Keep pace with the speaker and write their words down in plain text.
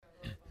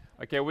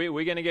Okay,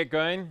 we're going to get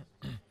going.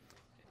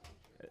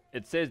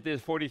 It says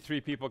there's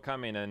 43 people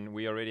coming, and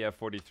we already have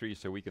 43,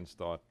 so we can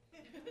start.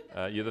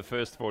 You're the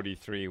first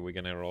 43 we're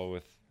going to roll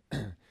with.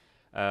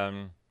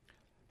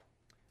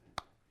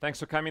 Thanks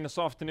for coming this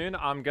afternoon.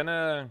 I'm going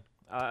to,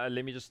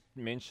 let me just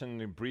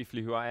mention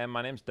briefly who I am.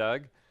 My name's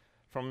Doug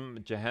from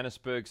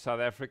Johannesburg, South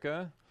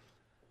Africa.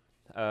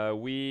 I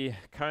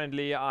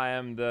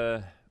am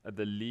the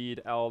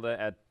lead elder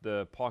at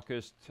the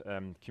Parkhurst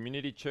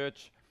Community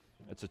Church.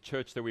 It's a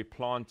church that we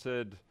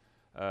planted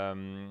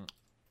 4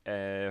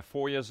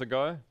 years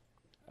ago.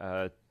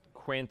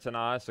 Quent and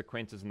I, so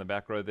Quent is in the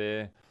back row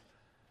there,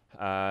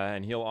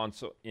 and he'll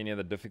answer any of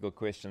the difficult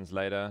questions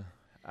later.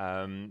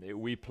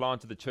 We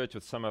planted the church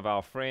with some of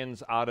our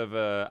friends out of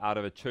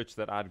a church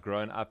that I'd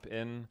grown up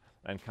in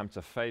and come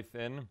to faith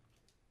in.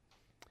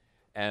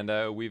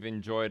 And we've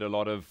enjoyed a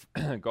lot of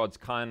God's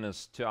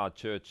kindness to our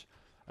church.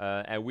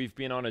 And we've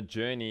been on a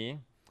journey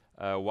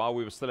while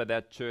we were still at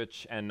that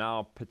church, and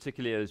now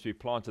particularly as we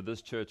planted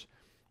this church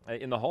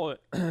in the whole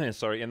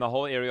in the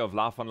whole area of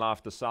life on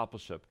life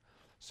discipleship.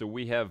 So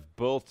we have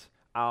built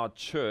our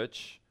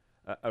church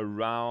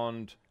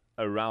around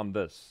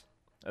this.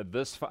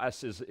 This for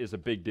us is a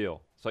big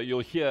deal. So you'll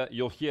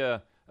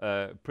hear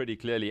pretty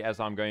clearly as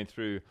I'm going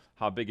through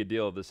how big a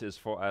deal this is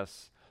for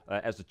us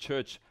as a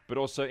church, but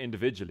also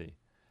individually.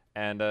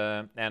 And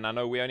I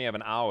know we only have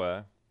an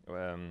hour.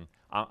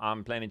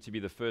 I'm planning to be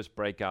the first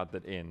breakout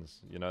that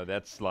ends. You know,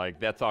 that's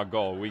our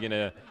goal. We're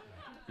gonna,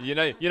 you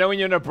know when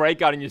you're in a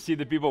breakout and you see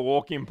the people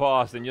walking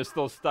past and you're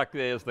still stuck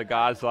there as the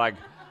guys like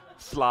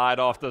slide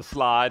after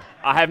slide.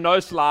 I have no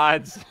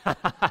slides,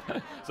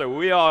 so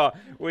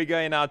we're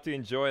going out to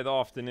enjoy the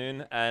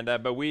afternoon, and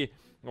but we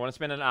want to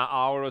spend an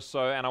hour or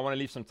so, and I want to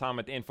leave some time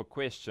at the end for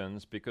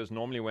questions, because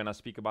normally when I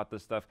speak about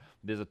this stuff,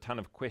 there's a ton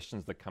of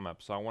questions that come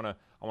up. So I want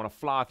to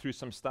fly through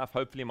some stuff.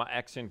 Hopefully my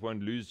accent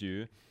won't lose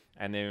you.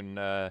 And then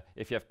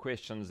if you have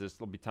questions,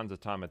 there'll be tons of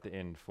time at the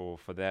end for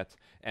that.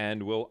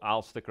 And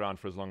I'll stick around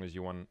for as long as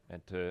you want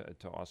to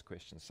ask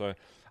questions. So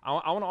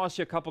I want to ask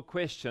you a couple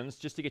questions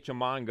just to get your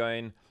mind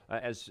going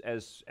as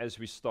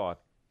we start.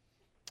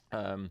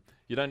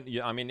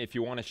 If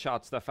you want to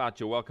shout stuff out,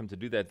 you're welcome to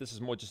do that. This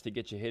is more just to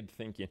get your head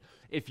thinking.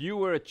 If you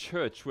were a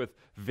church with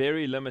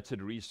very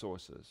limited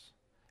resources,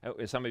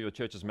 some of your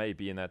churches may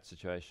be in that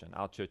situation.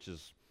 Our church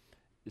is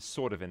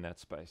sort of in that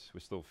space.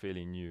 We're still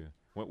fairly new.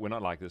 We're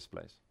not like this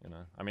place, you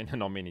know. I mean,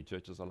 not many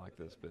churches are like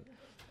this, but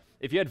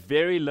if you had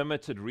very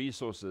limited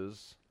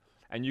resources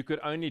and you could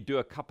only do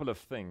a couple of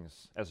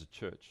things as a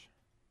church,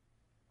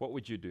 what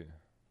would you do?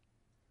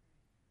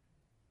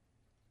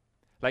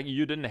 Like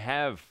you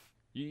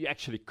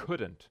actually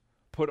couldn't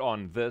put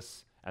on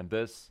this and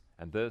this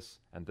and this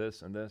and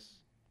this and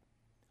this.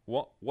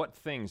 What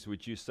things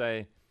would you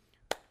say,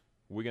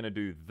 we're going to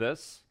do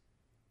this,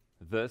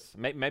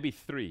 maybe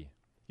three.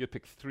 You'd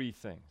pick three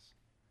things.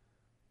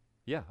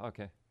 Yeah,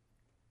 okay.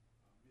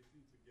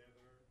 Meeting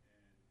together and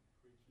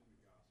preaching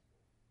the gospel.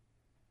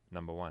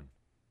 Number one.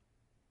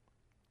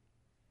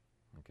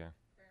 Okay.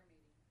 Prayer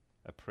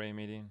meeting. A prayer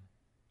meeting.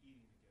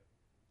 Eating together.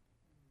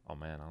 Oh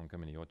man, I'm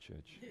coming to your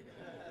church.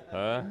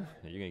 You're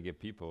going to get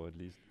people at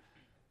least.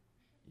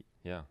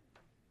 Yeah.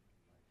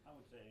 I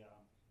would say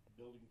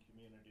building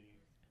community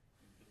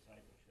and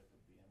discipleship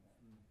would be in that,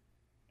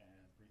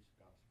 and preach the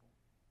gospel,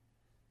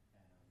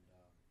 and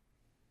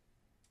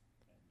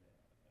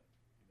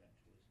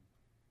evangelism,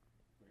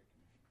 Great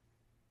Commission.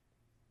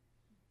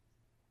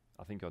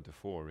 I think you're to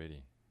four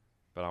already,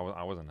 but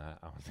I wasn't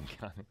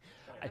counting.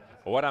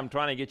 What I'm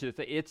trying to get you to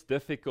say, it's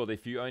difficult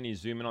if you only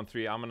zoom in on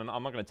three. I'm not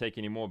going to take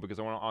any more because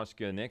I want to ask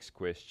you the next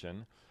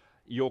question.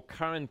 Your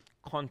current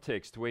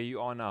context, where you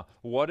are now,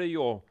 what are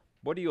your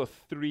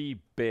three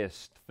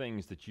best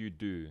things that you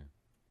do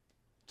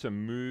to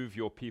move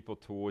your people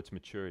towards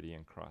maturity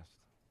in Christ?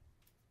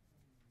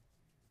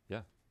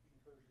 Yeah.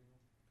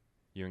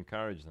 You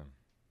encourage them.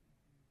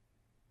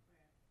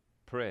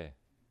 Prayer.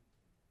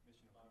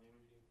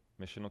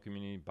 Missional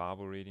community,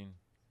 Bible reading.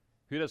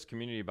 Who does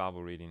community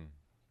Bible reading?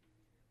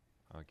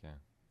 Okay.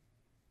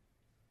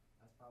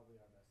 That's probably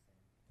our best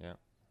thing. Yeah.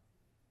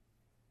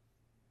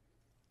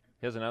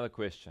 Here's another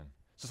question.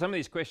 So some of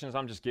these questions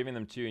I'm just giving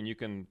them to you, and you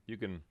can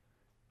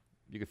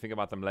think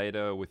about them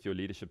later with your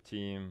leadership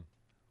team.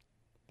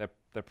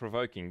 They're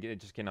provoking,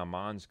 just getting our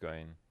minds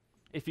going.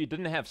 If you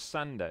didn't have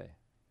Sunday,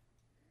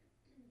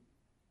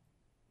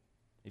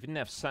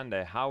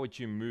 how would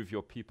you move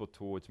your people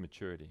towards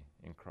maturity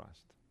in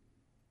Christ?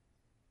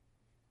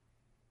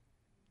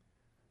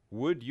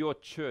 Would your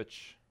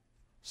church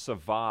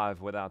survive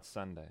without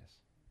Sundays?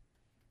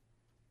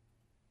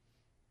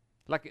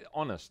 Like,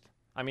 honest.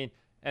 I mean,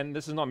 and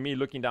this is not me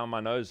looking down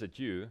my nose at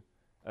you.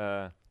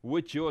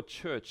 Would your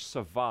church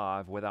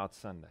survive without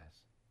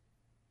Sundays?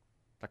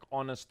 Like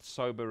honest,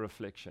 sober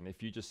reflection.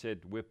 If you just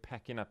said, we're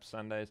packing up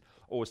Sundays,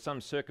 or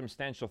some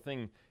circumstantial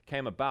thing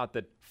came about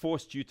that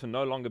forced you to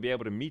no longer be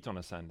able to meet on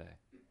a Sunday,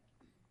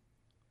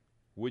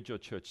 would your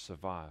church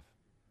survive?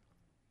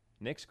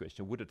 Next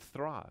question, would it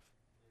thrive?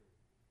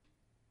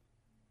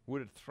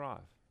 Would it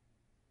thrive?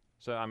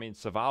 So, I mean,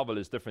 survival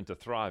is different to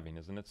thriving,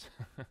 isn't it?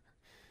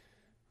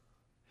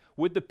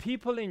 Would the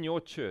people in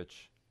your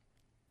church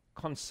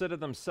consider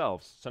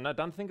themselves, so now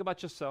don't think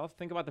about yourself,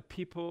 think about the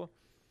people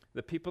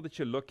that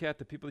you look at,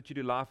 the people that you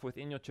do life with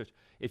in your church.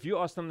 If you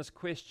ask them this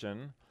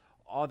question,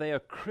 are they a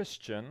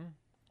Christian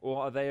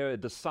or are they a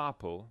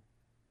disciple?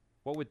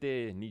 What would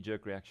their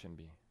knee-jerk reaction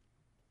be?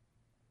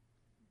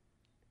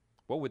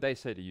 What would they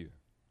say to you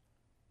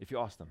if you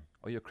asked them,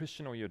 are you a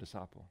Christian or are you a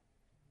disciple?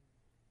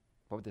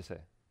 What would they say?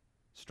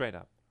 Straight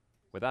up.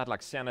 Without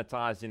like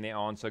sanitizing their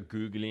answer,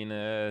 Googling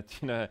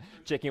it,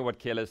 checking what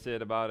Keller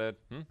said about it.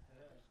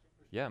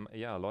 Yeah,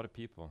 a lot of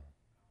people.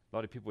 A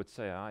lot of people would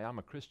say, I'm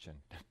a Christian.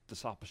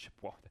 Discipleship,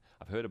 what?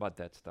 I've heard about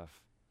that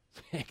stuff.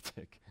 It's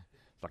hectic.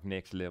 It's like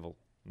next level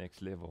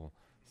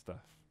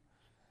stuff.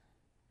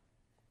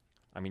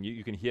 I mean,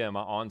 you can hear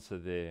my answer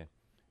there,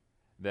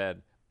 that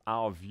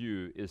our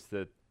view is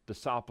that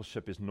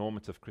discipleship is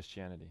normative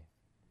Christianity.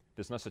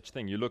 There's no such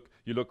thing. You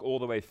look all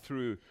the way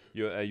through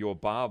your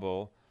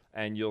Bible,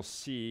 and you'll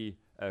see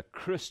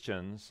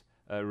Christians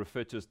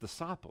referred to as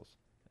disciples.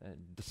 A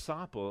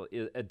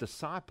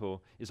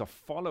disciple is a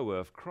follower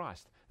of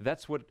Christ.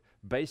 That's what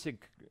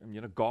basic,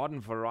 garden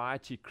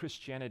variety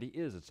Christianity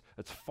is.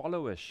 It's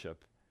followership.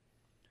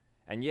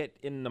 And yet,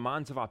 in the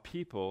minds of our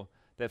people,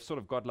 they've sort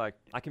of got like,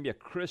 I can be a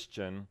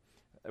Christian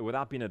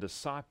without being a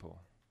disciple.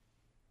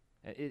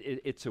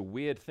 It's a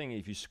weird thing.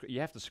 If you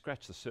have to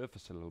scratch the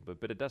surface a little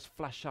bit, but it does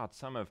flush out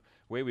some of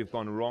where we've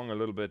gone wrong a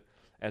little bit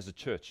as a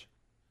church.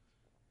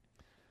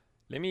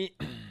 Let me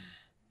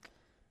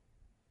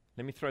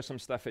throw some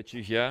stuff at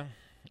you here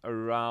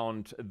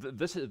around.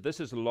 This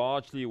is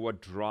largely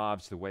what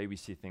drives the way we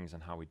see things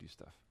and how we do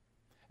stuff.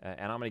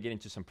 And I'm going to get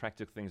into some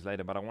practical things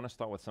later, but I want to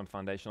start with some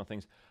foundational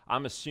things.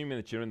 I'm assuming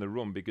that you're in the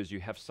room because you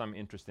have some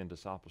interest in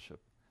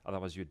discipleship.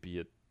 Otherwise, you'd be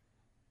at,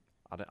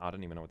 I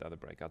don't even know what the other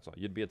breakouts are.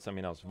 You'd be at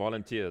something else.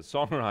 Volunteers,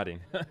 songwriting.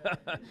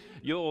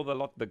 You're all the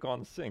lot that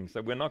can't sing,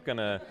 so we're not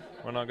gonna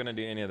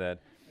do any of that.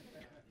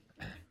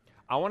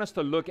 I want us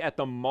to look at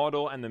the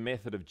model and the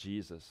method of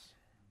Jesus.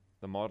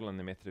 The model and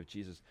the method of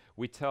Jesus.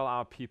 We tell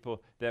our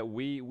people that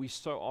we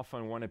so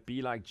often want to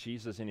be like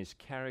Jesus in his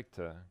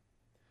character,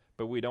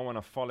 but we don't want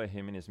to follow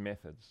him in his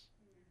methods.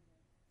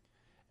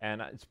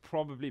 And it's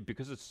probably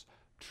because it's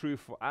true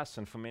for us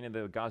and for many of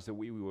the guys that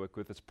we work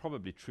with, it's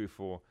probably true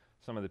for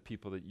some of the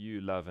people that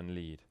you love and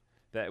lead.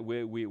 That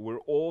we're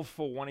all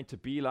for wanting to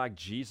be like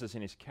Jesus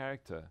in his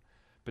character,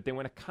 but then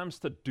when it comes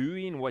to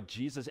doing what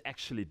Jesus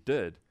actually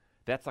did,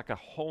 that's like a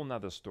whole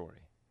nother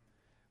story.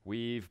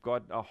 We've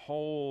got a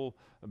whole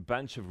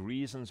bunch of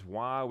reasons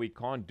why we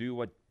can't do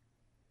what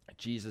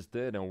Jesus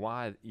did, and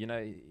why,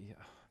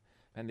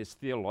 and there's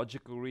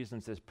theological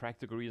reasons, there's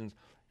practical reasons.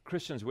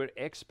 Christians, we're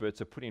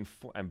experts at putting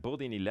and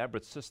building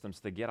elaborate systems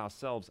to get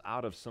ourselves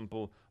out of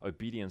simple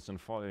obedience and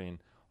following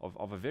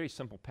of a very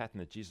simple pattern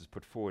that Jesus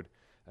put forward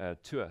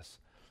to us.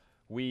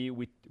 We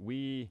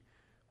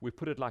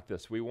put it like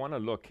this. We want to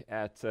look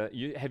at,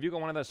 have you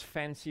got one of those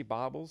fancy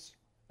Bibles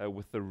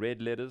with the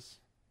red letters?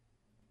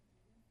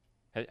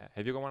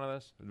 Have you got one of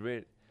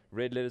those?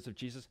 Red letters of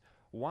Jesus?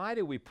 Why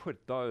do we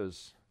put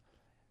those?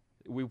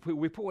 We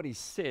put what he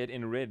said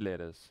in red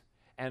letters.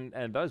 And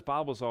those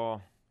Bibles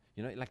are,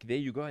 like there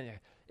you go. And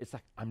it's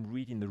like I'm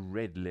reading the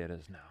red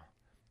letters now.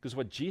 Because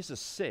what Jesus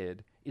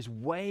said is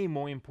way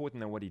more important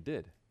than what he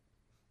did.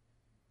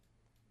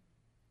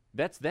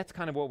 That's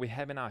kind of what we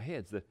have in our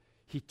heads. That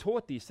he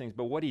taught these things,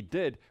 but what he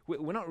did,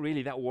 we're not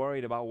really that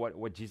worried about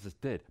what Jesus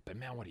did. But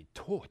man, what he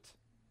taught,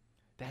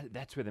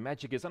 that's where the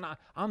magic is. And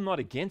I'm not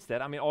against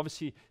that. I mean,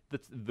 obviously,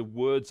 that's the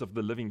words of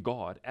the living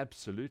God,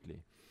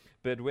 absolutely.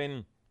 But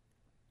when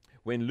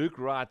Luke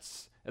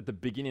writes at the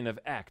beginning of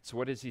Acts,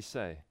 what does he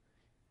say?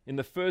 In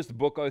the first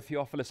book, O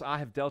Theophilus, I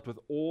have dealt with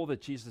all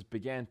that Jesus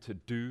began to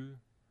do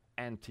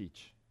and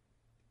teach.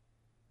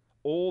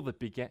 All that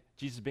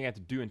Jesus began to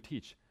do and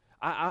teach.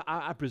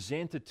 I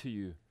presented to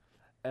you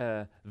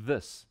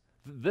this.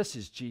 This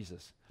is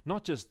Jesus.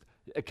 Not just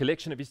a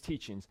collection of his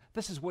teachings.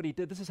 This is what he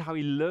did. This is how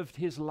he lived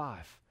his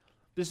life.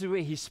 This is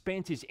where he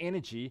spent his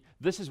energy.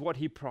 This is what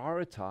he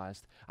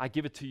prioritized. I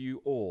give it to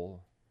you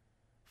all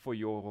for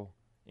your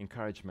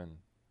encouragement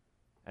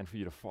and for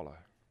you to follow.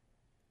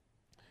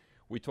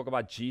 We talk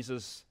about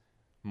Jesus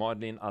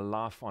modeling a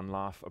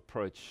life-on-life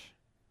approach,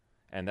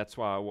 and that's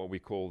why what we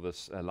call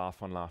this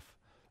life-on-life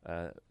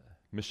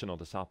missional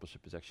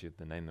discipleship is actually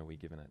the name that we've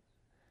given it.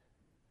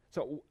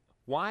 So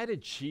why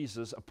did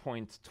Jesus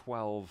appoint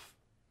 12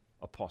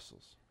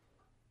 apostles?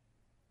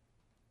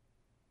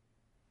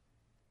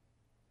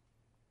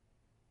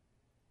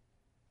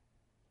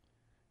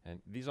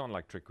 And these aren't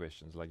like trick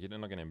questions. Like, you're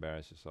not going to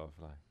embarrass yourself.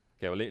 Like,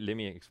 okay, well, let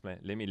me explain.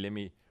 Let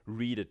me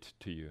read it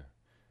to you.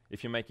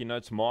 If you're making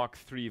notes, Mark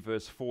 3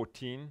 verse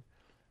 14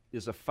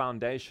 is a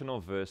foundational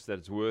verse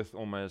that's worth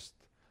almost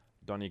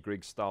Donnie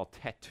Griggs style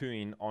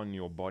tattooing on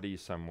your body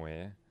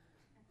somewhere.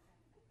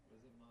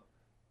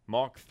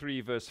 Mark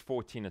 3 verse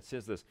 14, it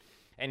says this,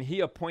 and he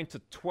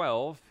appointed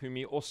 12, whom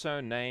he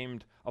also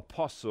named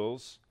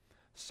apostles,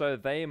 so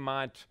they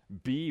might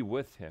be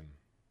with him.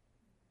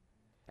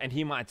 and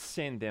he might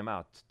send them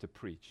out to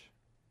preach.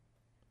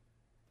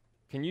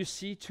 Can you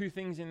see two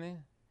things in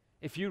there?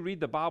 If you read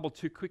the Bible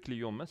too quickly,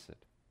 you'll miss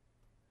it.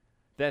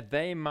 That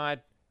they might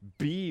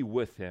be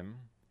with him,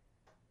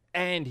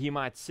 and he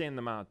might send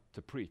them out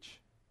to preach.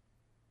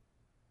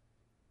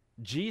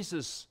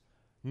 Jesus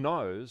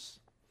knows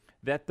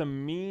that the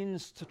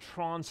means to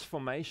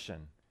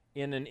transformation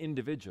in an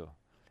individual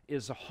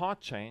is a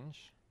heart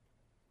change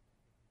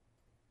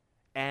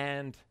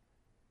and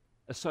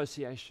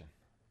association,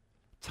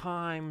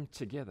 time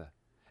together.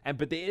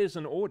 But there is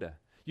an order.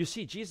 You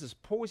see, Jesus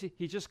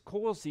he just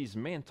calls these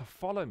men to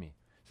follow me.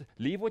 So,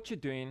 leave what you're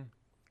doing,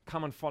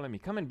 come and follow me,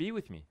 come and be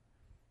with me.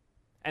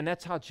 And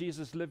that's how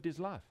Jesus lived his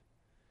life.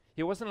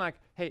 He wasn't like,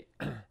 hey,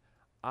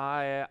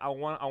 I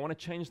want to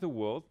change the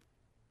world.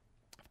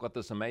 I've got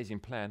this amazing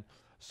plan.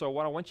 So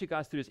what I want you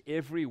guys to do is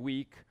every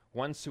week,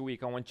 once a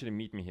week, I want you to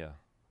meet me here.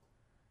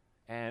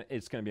 And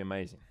it's going to be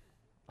amazing.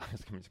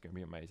 It's going to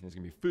be amazing. There's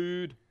going to be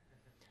food.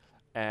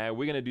 And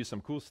we're going to do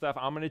some cool stuff.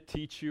 I'm going to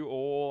teach you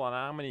all, and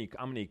I'm going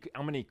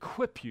to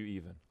equip you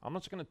even. I'm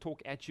not just going to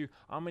talk at you.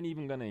 I'm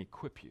even going to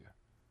equip you.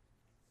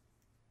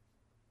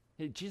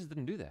 Hey, Jesus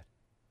didn't do that.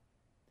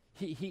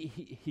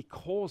 He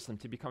calls them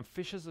to become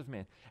fishers of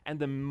men. And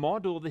the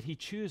model that he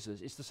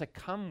chooses is to say,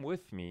 come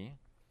with me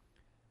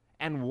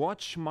and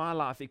watch my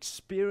life,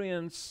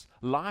 experience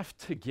life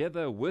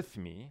together with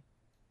me,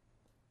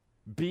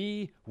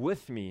 be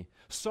with me,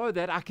 so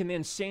that I can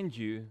then send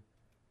you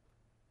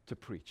to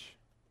preach.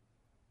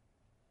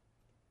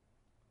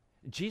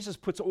 Jesus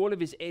puts all of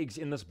his eggs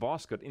in this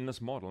basket, in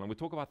this model, and we'll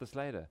talk about this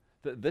later.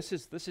 This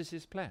is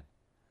his plan,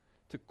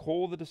 to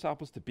call the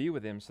disciples to be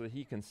with him so that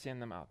he can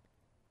send them out.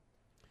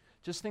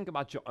 Just think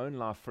about your own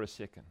life for a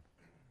second.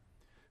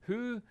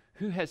 Who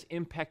has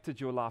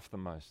impacted your life the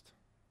most?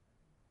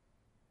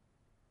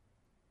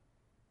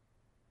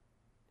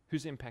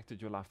 Who's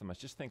impacted your life the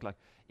most? Just think, like,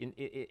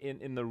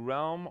 in the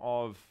realm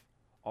of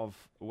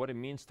what it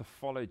means to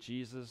follow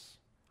Jesus.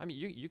 I mean,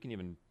 you can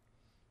even,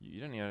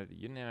 you don't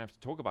even have to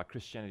talk about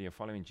Christianity or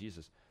following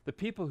Jesus. The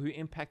people who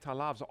impact our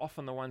lives are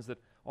often the ones that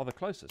are the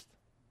closest.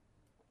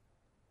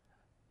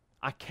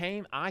 I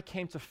came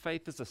to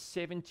faith as a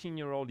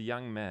 17-year-old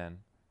young man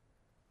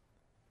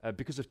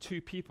because of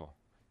two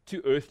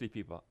earthly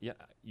people. Yeah,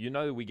 you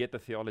know, we get the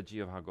theology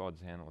of how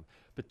God's handled,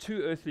 but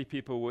two earthly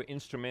people were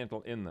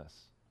instrumental in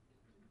this.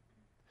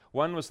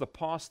 One was the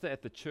pastor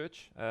at the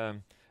church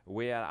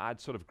where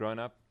I'd sort of grown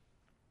up.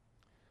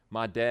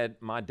 My dad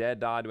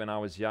died when I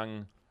was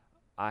young.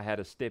 I had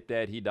a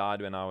stepdad. He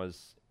died when I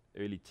was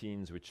early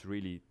teens, which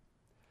really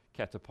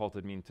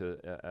catapulted me into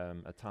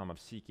a time of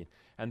seeking.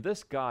 And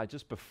this guy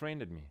just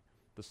befriended me,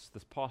 this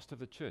pastor of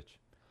the church.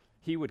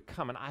 He would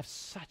come, and I have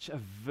such a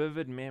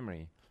vivid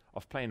memory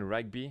of playing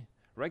rugby.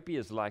 Rugby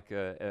is like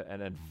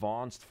an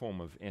advanced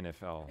form of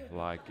NFL.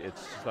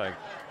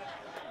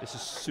 It's a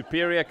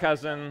superior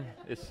cousin.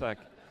 It's like,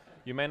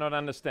 you may not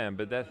understand,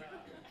 but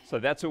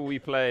that's what we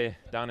play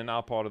down in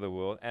our part of the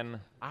world. And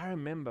I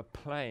remember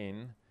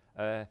playing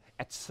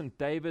at St.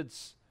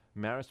 David's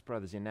Marist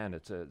Brothers in Nanda.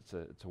 It's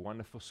a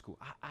wonderful school.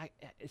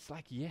 It's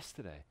like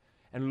yesterday.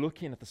 And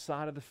looking at the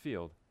side of the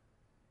field,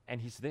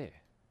 and he's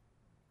there.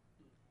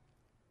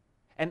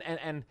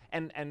 And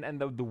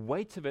the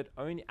weight of it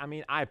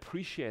I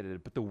appreciated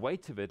it, but the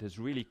weight of it has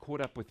really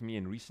caught up with me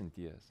in recent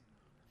years.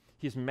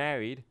 He's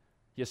married.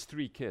 He has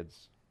 3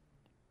 kids.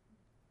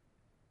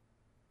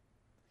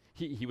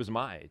 He was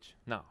my age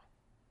now.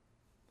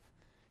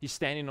 He's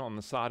standing on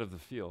the side of the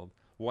field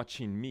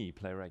watching me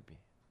play rugby.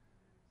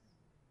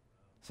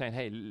 Saying,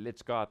 hey,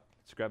 let's go out,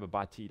 let's grab a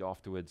bite to eat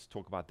afterwards,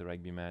 talk about the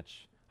rugby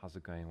match, how's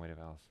it going,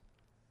 whatever else.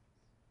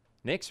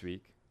 Next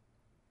week,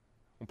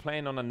 I'm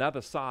playing on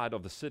another side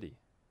of the city.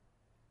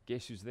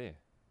 Guess who's there?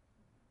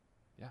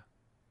 Yeah.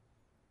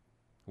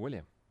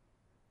 William.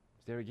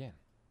 He's there again.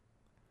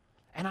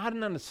 And I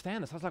didn't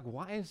understand this. I was like,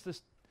 why is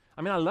this?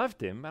 I mean, I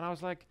loved him, but I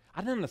was like,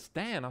 I didn't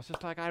understand. I was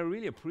just like, I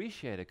really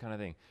appreciate it, kind of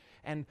thing.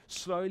 And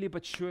slowly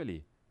but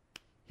surely,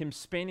 him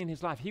spending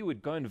his life, he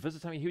would go and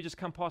visit me. He would just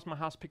come past my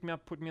house, pick me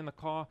up, put me in the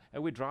car,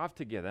 and we'd drive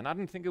together. And I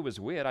didn't think it was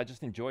weird. I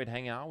just enjoyed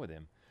hanging out with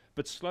him.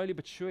 But slowly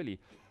but surely,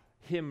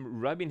 him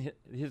rubbing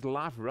his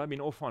life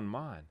rubbing off on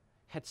mine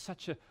had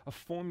such a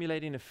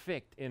formulating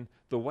effect in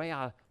the way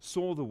I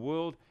saw the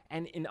world,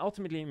 and in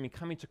ultimately in me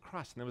coming to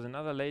Christ. And there was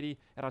another lady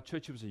at our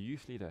church who was a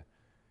youth leader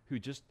who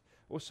just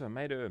also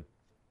made her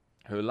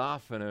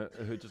life and her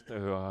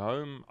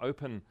home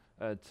open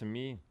to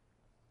me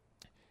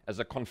as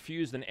a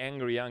confused and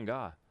angry young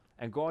guy.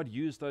 And God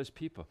used those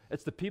people.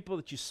 It's the people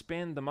that you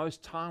spend the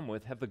most time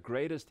with have the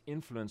greatest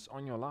influence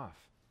on your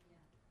life. Yeah.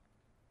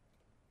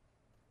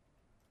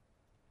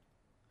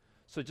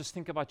 So just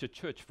think about your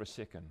church for a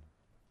second.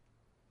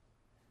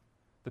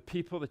 The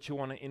people that you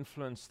want to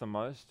influence the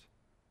most,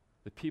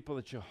 the people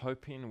that you're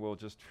hoping will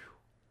just,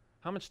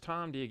 how much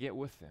time do you get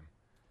with them?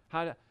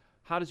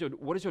 What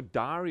does your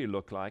diary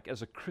look like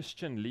as a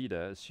Christian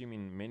leader,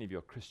 assuming many of you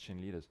are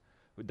Christian leaders?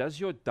 Does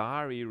your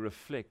diary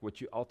reflect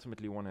what you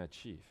ultimately want to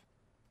achieve?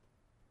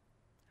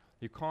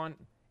 You can't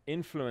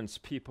influence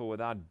people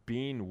without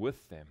being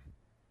with them.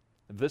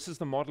 This is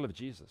the model of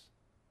Jesus.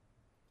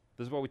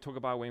 This is what we talk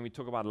about when we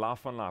talk about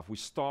life on life. We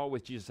start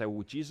with Jesus. Say,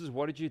 well, Jesus,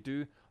 what did you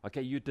do?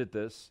 Okay, you did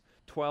this.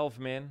 12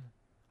 men.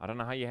 I don't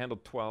know how you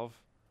handled 12.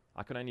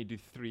 I could only do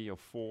 3 or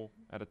 4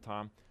 at a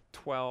time.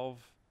 12.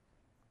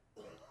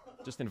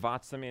 Just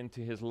invites them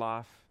into his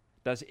life.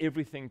 Does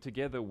everything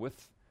together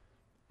with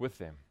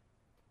them.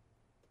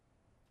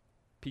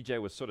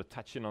 PJ was sort of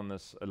touching on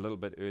this a little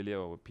bit earlier,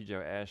 or PJ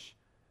or Ash,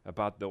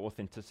 about the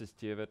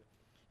authenticity of it.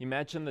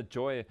 Imagine the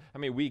joy. I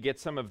mean, we get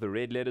some of the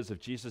red letters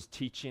of Jesus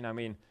teaching. I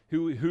mean,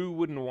 who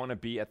wouldn't want to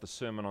be at the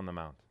Sermon on the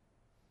Mount?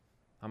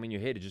 I mean, your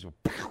head is just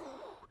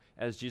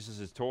as Jesus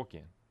is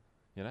talking.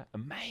 You know,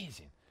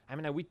 amazing. I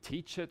mean, we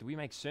teach it. We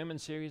make sermon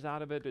series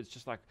out of it. It's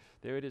just like,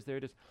 there it is, there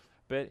it is.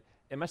 But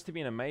it must have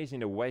been amazing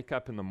to wake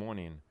up in the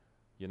morning,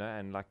 you know,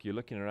 and like you're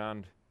looking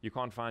around, you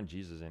can't find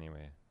Jesus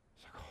anywhere.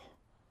 It's like, oh,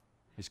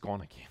 he's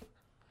gone again.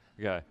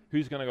 Okay,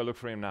 who's going to go look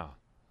for him now?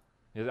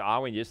 I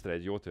went yesterday.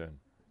 It's your turn.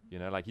 You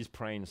know, like he's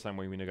praying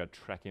somewhere. We're going to go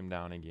track him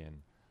down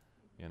again.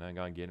 You know,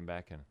 go and get him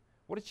back. And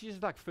what is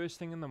Jesus like first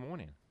thing in the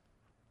morning?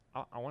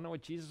 I wonder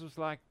what Jesus was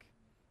like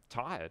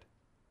tired.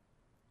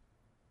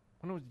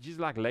 I wonder what Jesus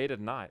like late at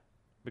night,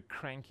 but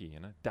cranky, you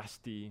know,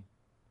 dusty,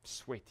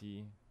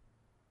 sweaty.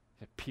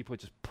 People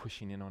just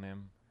pushing in on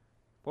him.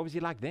 What was he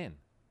like then?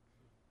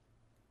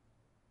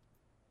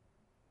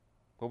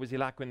 What was he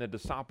like when the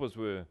disciples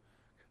were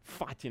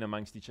fighting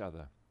amongst each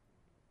other?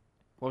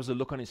 What was the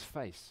look on his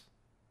face?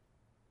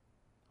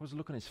 What was the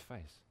look on his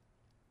face?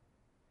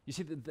 You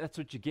see, that's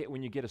what you get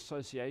when you get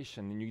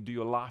association and you do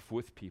your life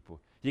with people.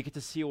 You get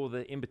to see all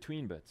the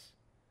in-between bits.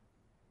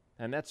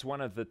 And that's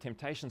one of the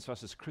temptations for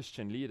us as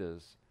Christian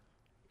leaders,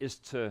 is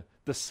to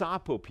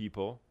disciple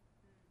people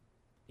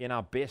in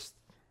our best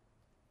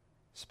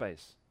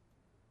space.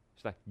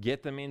 It's like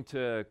get them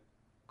into a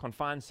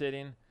confined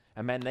setting,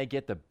 and man, they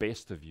get the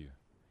best of you.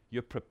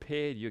 You're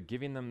prepared, you're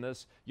giving them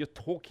this, you're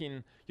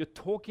talking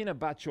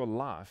about your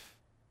life.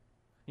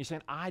 You're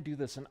saying, I do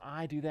this and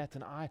I do that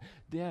and I,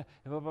 blah,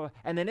 blah, blah.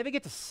 And they never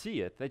get to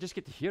see it, they just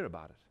get to hear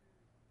about it.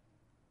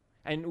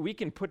 And we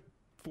can put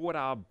forward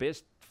our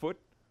best foot,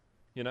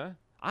 you know.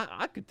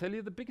 I could tell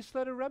you the biggest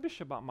load of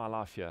rubbish about my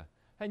life here.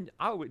 And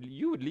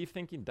you would leave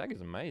thinking, Doug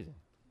is amazing.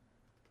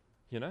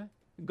 You know?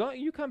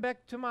 You come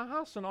back to my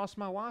house and ask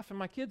my wife and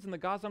my kids and the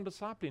guys I'm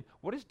discipling,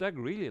 what is Doug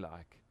really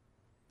like?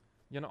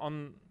 You know,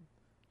 on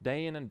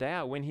day in and day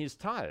out when he's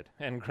tired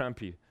and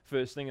grumpy.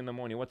 First thing in the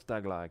morning, what's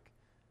Doug like?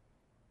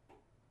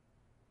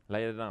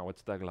 Later down,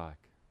 what's Doug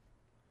like?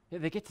 Yeah,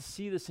 they get to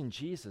see this in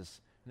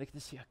Jesus. And they get to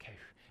see, okay,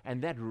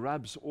 and that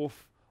rubs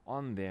off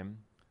on them.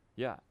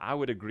 Yeah, I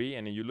would agree.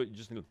 And you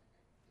just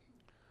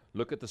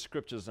look at the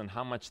scriptures and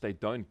how much they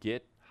don't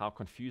get, how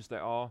confused they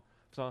are.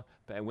 So,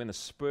 but when the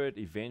Spirit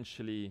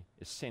eventually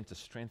is sent to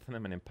strengthen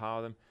them and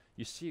empower them,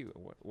 you see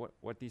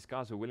what these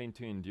guys are willing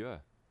to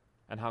endure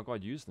and how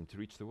God used them to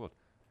reach the world.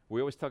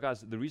 We always tell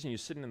guys, the reason you're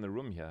sitting in the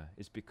room here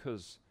is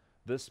because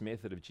this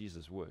method of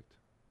Jesus worked.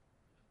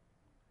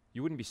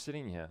 You wouldn't be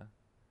sitting here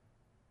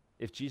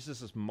if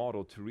Jesus'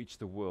 model to reach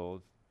the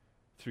world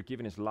through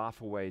giving his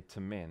life away to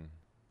men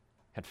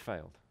had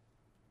failed.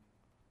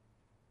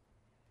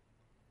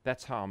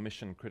 That's how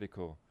mission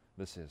critical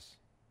this is.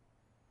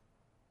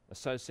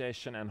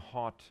 Association and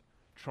heart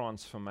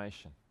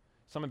transformation.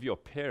 Some of your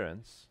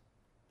parents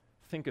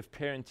think of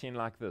parenting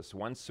like this.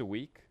 Once a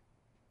week,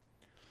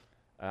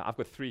 I've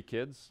got 3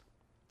 kids,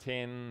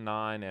 10,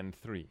 9, and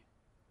 3.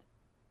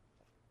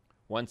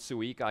 Once a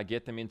week, I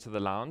get them into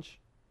the lounge.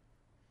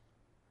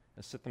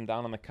 I sit them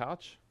down on the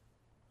couch.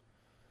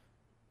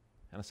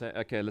 And I say,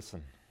 okay,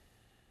 listen,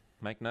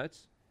 make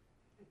notes.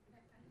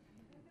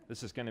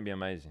 This is going to be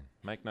amazing.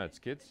 Make notes,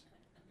 kids.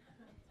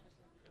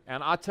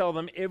 And I tell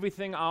them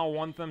everything I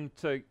want them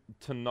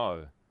to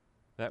know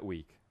that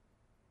week.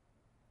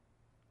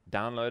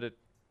 Download it.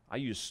 I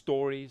use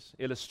stories,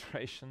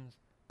 illustrations,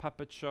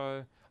 puppet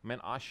show. Man,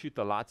 I shoot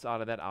the lights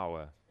out of that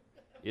hour.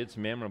 It's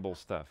memorable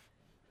stuff.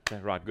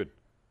 Okay, right, good.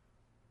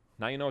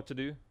 Now you know what to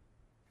do.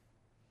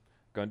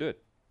 Go and do it.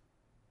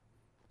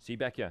 See you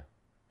back here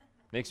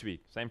next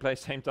week. Same place,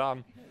 same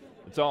time.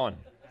 It's on.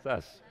 It's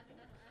us.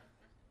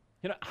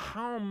 You know,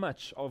 how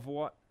much of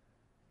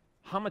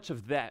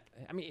that,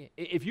 I mean,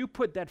 if you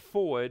put that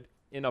forward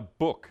in a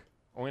book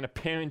or in a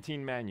parenting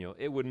manual,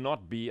 it would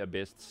not be a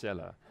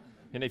bestseller.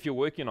 And if you're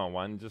working on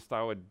one,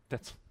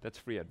 that's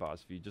free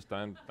advice for you. Just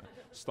don't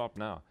stop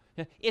now.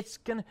 Yeah,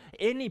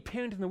 any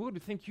parent in the world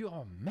would think you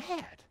are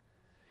mad.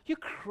 You're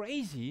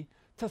crazy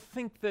to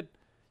think that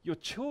your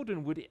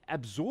children would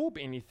absorb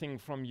anything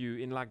from you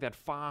in like that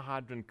fire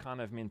hydrant kind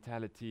of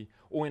mentality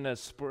or in a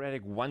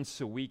sporadic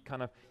once a week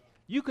kind of.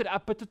 You could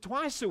up it to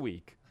twice a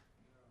week.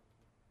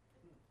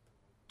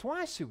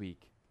 Twice a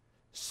week.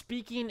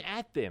 Speaking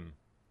at them.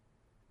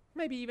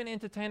 Maybe even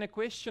entertain a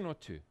question or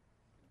two.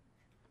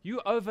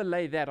 You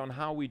overlay that on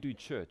how we do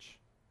church.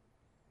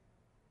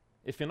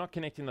 If you're not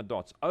connecting the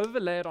dots,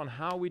 overlay it on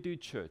how we do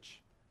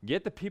church.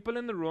 Get the people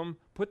in the room,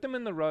 put them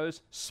in the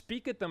rows,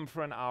 speak at them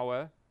for an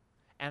hour.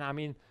 And I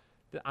mean,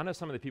 I know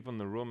some of the people in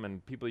the room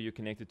and people you're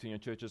connected to in your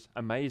churches,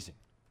 amazing.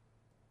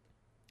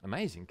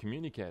 Amazing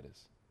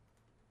communicators.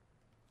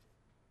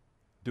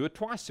 Do it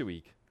twice a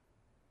week.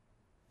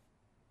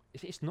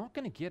 It's not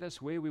going to get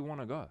us where we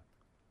want to go.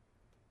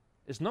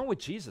 It's not what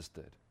Jesus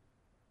did.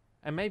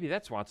 And maybe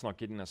that's why it's not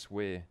getting us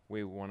where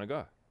we want to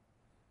go.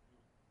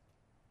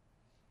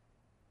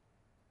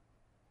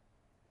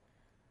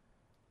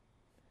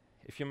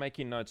 If you're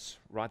making notes,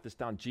 write this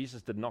down.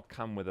 Jesus did not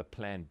come with a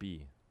plan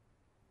B.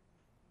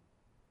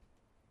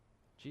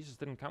 Jesus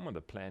didn't come with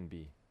a plan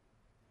B.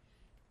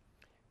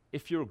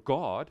 If you're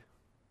God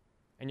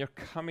and you're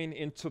coming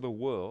into the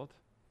world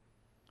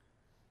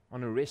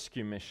on a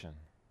rescue mission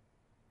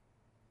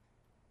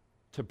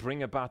to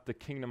bring about the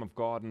kingdom of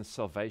God and the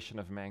salvation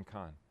of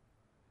mankind,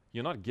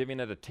 you're not giving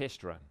it a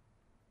test run.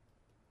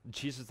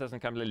 Jesus doesn't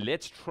come,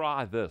 let's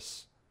try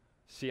this,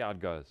 see how it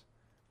goes.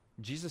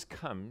 Jesus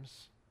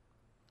comes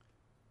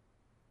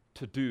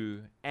to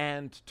do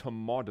and to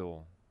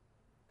model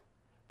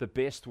the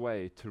best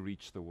way to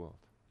reach the world.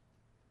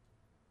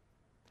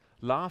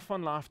 Life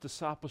on life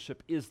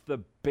discipleship is the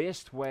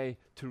best way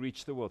to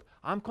reach the world.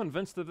 I'm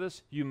convinced of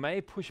this. You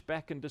may push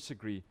back and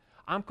disagree.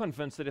 I'm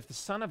convinced that if the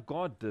Son of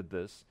God did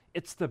this,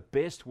 it's the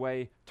best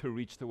way to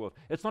reach the world.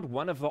 It's not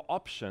one of the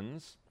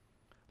options.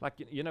 Like,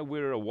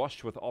 we're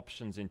awash with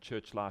options in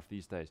church life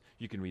these days.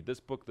 You can read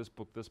this book, this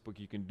book, this book.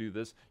 You can do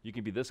this. You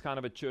can be this kind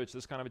of a church,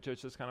 this kind of a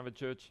church, this kind of a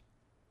church.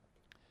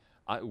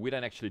 We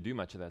don't actually do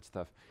much of that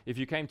stuff. If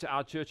you came to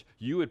our church,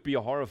 you would be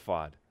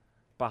horrified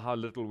by how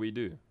little we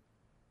do.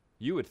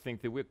 You would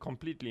think that we're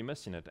completely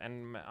missing it.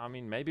 And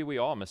maybe we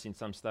are missing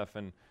some stuff.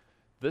 And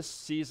this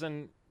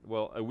season,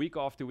 a week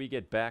after we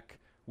get back,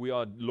 we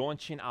are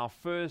launching our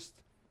first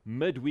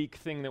midweek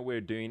thing that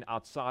we're doing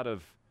outside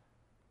of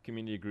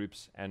community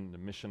groups and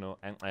missional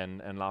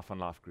and life on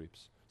life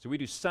groups. So we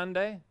do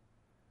Sunday,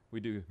 we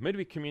do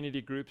midweek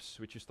community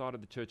groups, which we start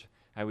at the church,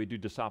 and we do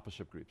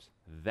discipleship groups.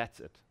 That's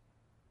it.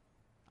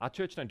 Our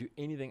church don't do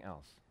anything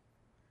else.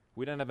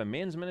 We don't have a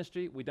men's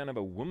ministry. We don't have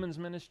a women's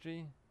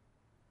ministry.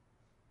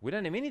 We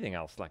don't have anything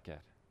else like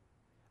that.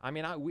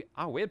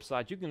 Our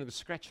website, you can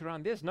scratch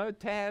around. There's no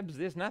tabs.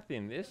 There's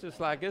nothing. It's just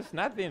like, it's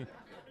nothing.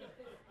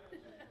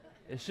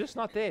 It's just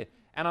not there.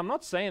 And I'm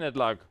not saying it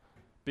like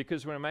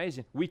because we're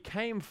amazing. We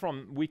came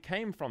from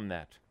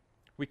that.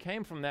 We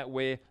came from that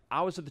where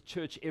I was at the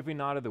church every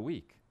night of the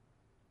week.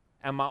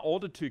 And my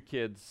older two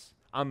kids,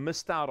 I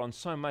missed out on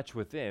so much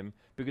with them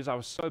because I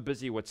was so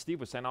busy, what Steve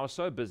was saying, I was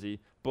so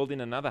busy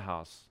building another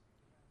house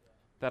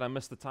that I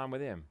missed the time with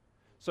them.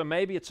 So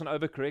maybe it's an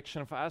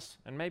overcorrection for us,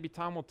 and maybe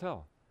time will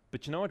tell.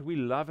 But you know what we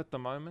love at the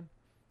moment?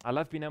 I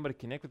love being able to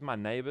connect with my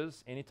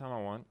neighbors anytime I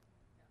want.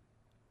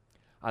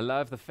 I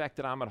love the fact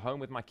that I'm at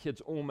home with my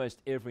kids almost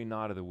every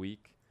night of the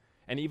week.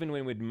 And even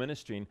when we're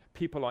ministering,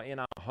 people are in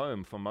our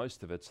home for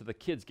most of it, so the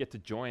kids get to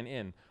join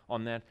in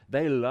on that.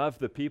 They love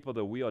the people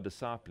that we are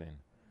discipling.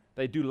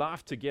 They do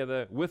life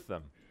together with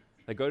them.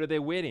 They go to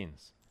their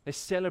weddings. They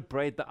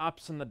celebrate the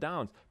ups and the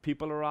downs.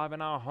 People arrive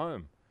in our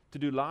home to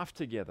do life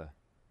together.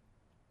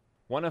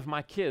 One of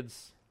my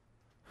kids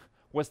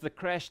was the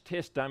crash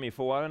test dummy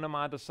for one of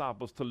my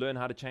disciples to learn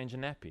how to change a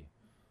nappy.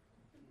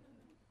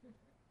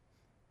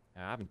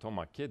 I haven't told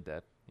my kid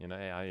that.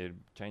 I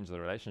changed the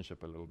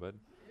relationship a little bit.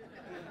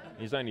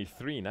 He's only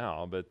 3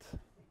 now, but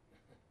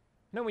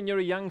when you're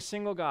a young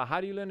single guy, how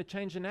do you learn to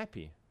change a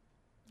nappy?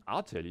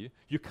 I'll tell you.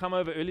 You come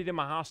over early to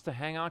my house to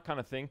hang out kind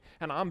of thing,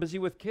 and I'm busy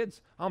with kids.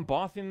 I'm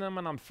bathing them,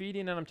 and I'm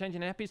feeding, and I'm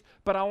changing nappies,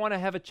 but I want to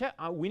have a chat.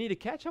 We need to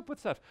catch up with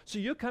stuff. So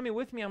you're coming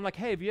with me. I'm like,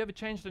 hey, have you ever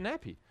changed a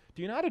nappy?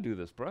 Do you know how to do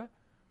this, bro?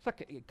 It's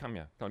like, hey, come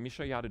here. Let me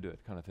show you how to do it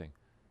kind of thing.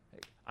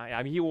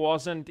 He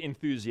wasn't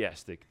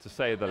enthusiastic, to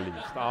say the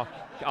least.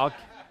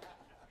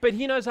 But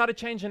he knows how to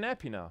change a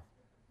nappy now.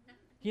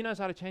 He knows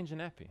how to change a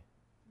nappy.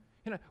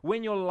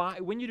 When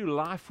you do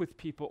life with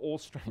people, all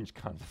strange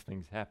kinds of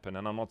things happen.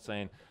 And I'm not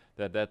saying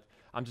that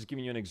I'm just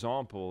giving you an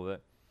example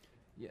that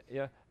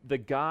the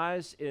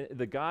guys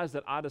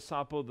that I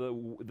disciple,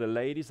 the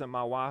ladies that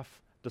my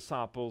wife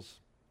disciples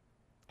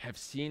have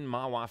seen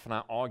my wife and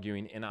I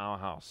arguing in our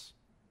house.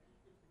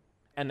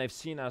 And they've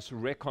seen us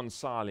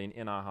reconciling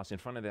in our house in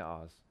front of their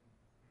eyes.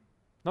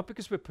 Not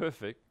because we're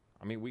perfect.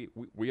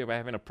 We are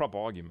having a proper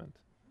argument.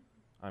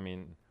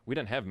 We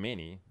don't have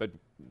many, but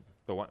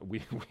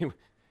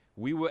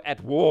we were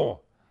at war.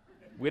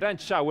 We don't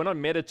shout. We're not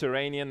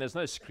Mediterranean. There's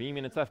no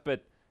screaming and stuff,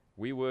 but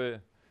we were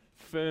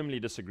firmly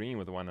disagreeing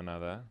with one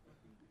another.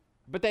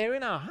 But they're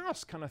in our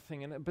house kind of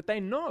thing. But they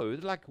know,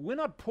 we're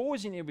not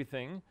pausing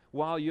everything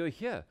while you're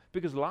here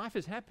because life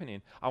is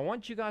happening. I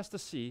want you guys to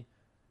see,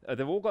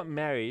 they've all got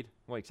married,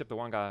 except the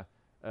one guy,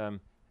 and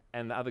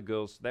the other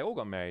girls, they all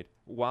got married.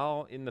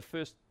 While in the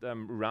first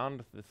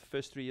round, the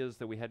first 3 years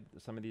that we had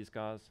some of these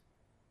guys,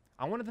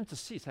 I wanted them to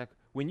see, it's like,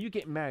 when you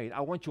get married,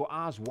 I want your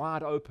eyes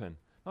wide open.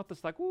 Not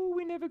this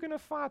we're never going to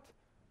fight.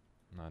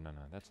 No,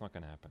 that's not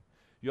going to happen.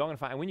 You're going to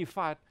fight. And when you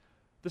fight,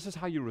 this is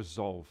how you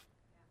resolve.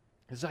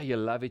 This is how you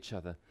love each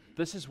other.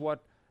 This is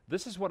what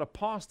a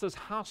pastor's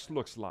house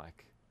looks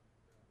like.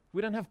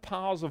 We don't have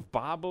piles of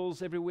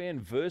Bibles everywhere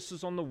and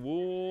verses on the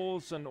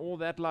walls and all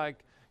that.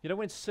 We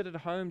don't sit at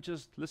home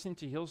just listening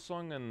to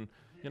Hillsong and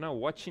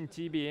watching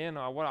TBN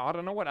or what. I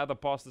don't know what other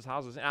pastors'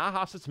 houses. In our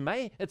house, it's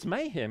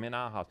mayhem in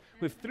our house.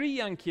 With 3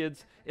 young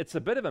kids, it's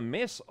a bit of a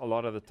mess a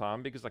lot of the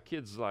time because the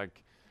kids are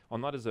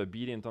not as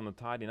obedient on the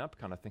tidying up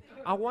kind of thing.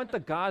 I want the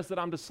guys that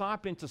I'm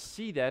discipling to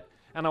see that,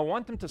 and I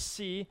want them to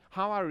see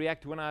how I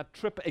react when I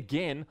trip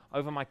again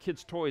over my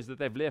kids' toys that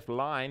they've left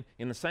lying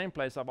in the same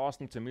place I've asked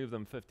them to move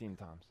them 15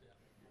 times.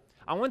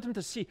 I want them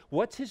to see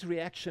what's his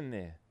reaction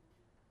there.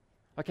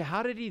 Okay,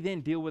 how did he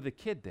then deal with the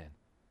kid then?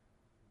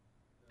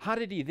 How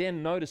did he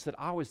then notice that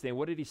I was there?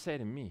 What did he say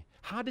to me?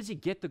 How does he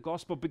get the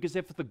gospel? Because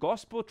if the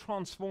gospel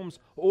transforms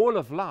all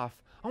of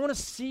life, I want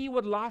to see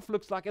what life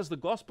looks like as the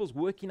gospel's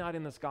working out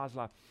in this guy's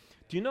life.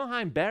 Do you know how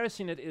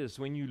embarrassing it is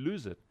when you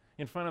lose it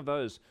in front of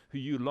those who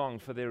you long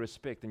for their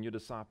respect and your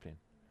discipling?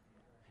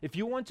 If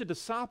you want to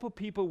disciple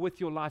people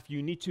with your life,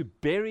 you need to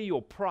bury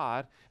your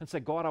pride and say,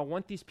 God, I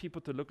want these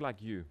people to look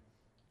like you.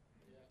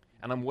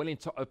 And I'm willing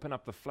to open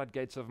up the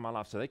floodgates of my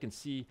life so they can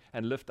see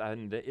and lift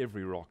under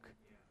every rock.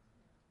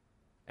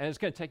 And it's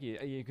going to take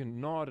you can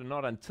nod and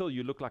nod until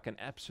you look like an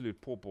absolute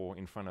pauper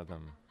in front of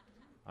them.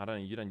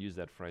 You don't use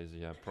that phrase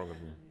here,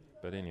 probably.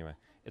 But anyway,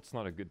 it's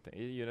not a good thing.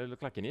 You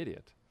look like an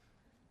idiot.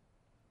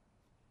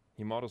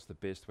 He models the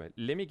best way.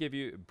 Let me give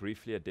you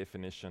briefly a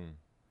definition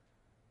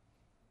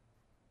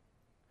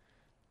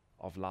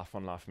of life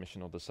on life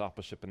mission or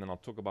discipleship, and then I'll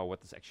talk about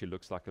what this actually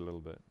looks like a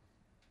little bit.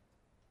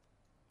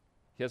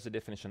 Here's the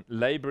definition.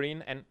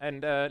 Laboring,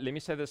 and let me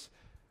say this.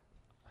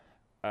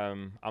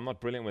 I'm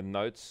not brilliant with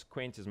notes.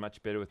 Quint is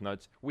much better with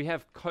notes. We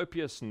have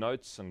copious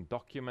notes and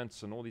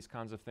documents and all these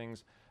kinds of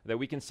things that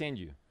we can send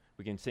you.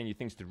 We can send you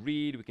things to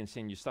read. We can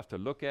send you stuff to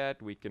look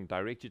at. We can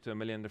direct you to a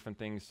million different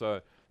things.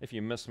 So if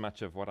you miss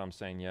much of what I'm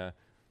saying here,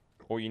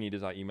 all you need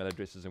is our email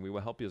addresses, and we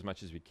will help you as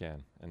much as we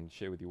can and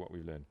share with you what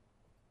we've learned.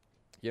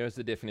 Here's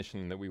the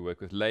definition that we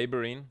work with.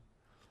 Laboring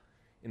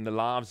in the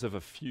lives of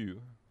a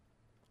few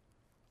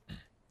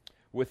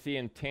with the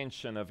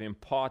intention of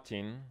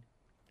imparting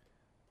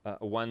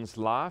one's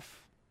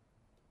life,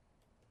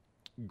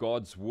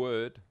 God's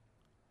word,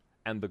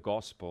 and the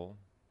gospel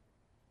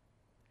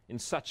in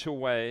such a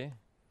way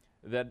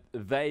that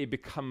they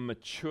become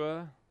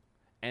mature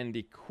and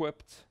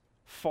equipped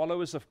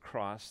followers of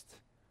Christ,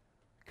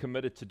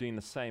 committed to doing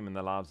the same in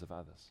the lives of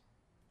others.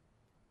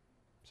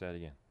 Say it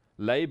again.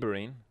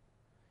 Laboring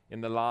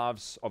in the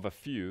lives of a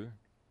few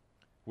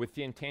with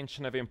the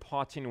intention of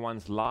imparting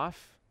one's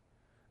life,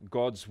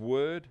 God's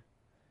word,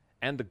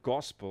 and the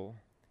gospel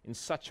in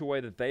such a way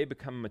that they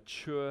become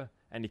mature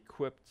and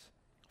equipped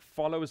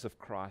followers of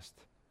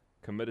Christ,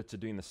 committed to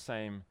doing the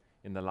same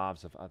in the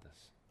lives of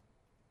others.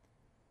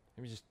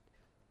 Let me just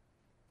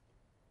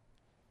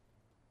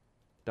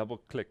double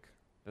click.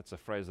 That's a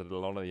phrase that a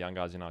lot of the young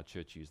guys in our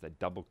church use. They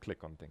double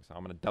click on things.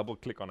 I'm going to double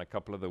click on a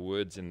couple of the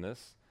words in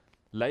this.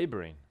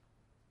 Laboring.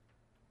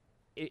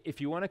 If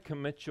you want to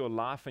commit your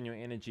life and your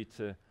energy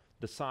to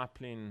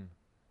discipling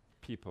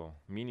people,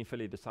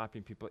 meaningfully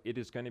discipling people, it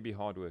is going to be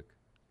hard work.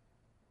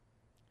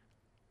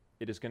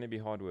 It is going to be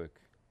hard work.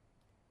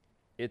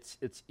 It's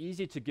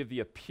easy to give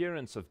the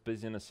appearance of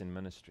busyness in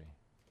ministry.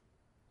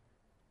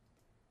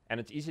 And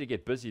it's easy to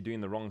get busy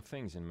doing the wrong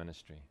things in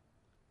ministry.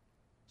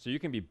 So you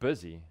can be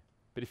busy,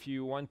 but if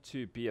you want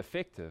to be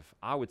effective,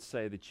 I would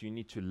say that you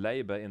need to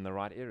labor in the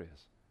right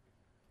areas.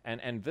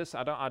 And this,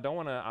 I don't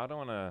want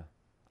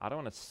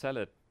to sell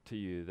it to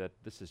you that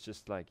this is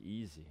just like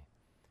easy.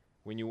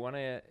 When you want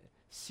to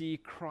see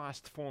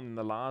Christ formed in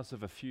the lives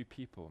of a few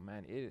people,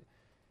 man,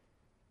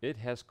 it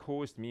has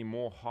caused me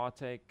more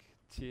heartache,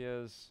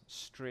 tears,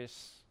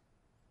 stress.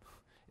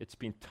 It's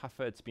been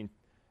tougher. It's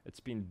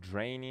been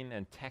draining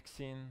and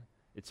taxing.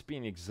 It's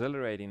been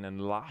exhilarating and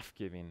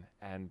life-giving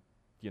and,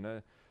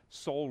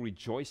 soul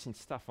rejoicing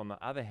stuff on the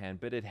other hand,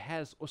 but it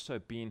has also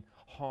been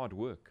hard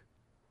work.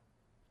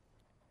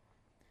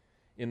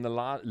 In the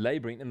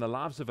laboring in the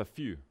lives of a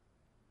few.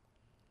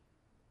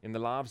 In the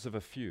lives of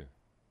a few.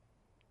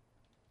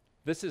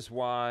 This is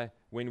why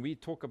when we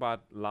talk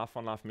about life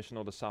on life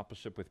missional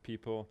discipleship with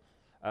people,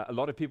 a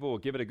lot of people will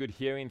give it a good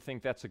hearing,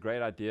 think that's a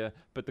great idea,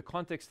 but the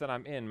context that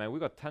I'm in, man,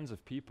 we've got tons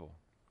of people.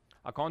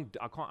 I don't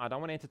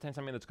want to entertain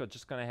something that's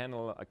just going to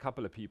handle a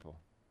couple of people.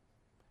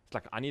 It's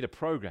like, I need a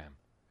program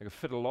that can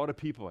fit a lot of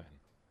people in.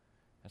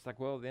 It's like,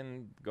 well,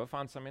 then go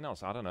find something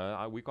else. I don't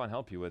know. We can't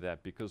help you with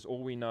that because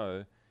all we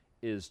know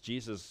is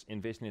Jesus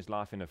investing his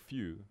life in a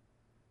few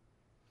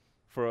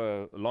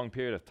for a long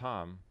period of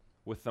time,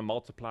 with the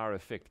multiplier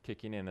effect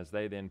kicking in as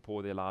they then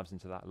pour their lives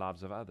into the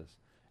lives of others.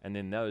 And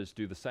then those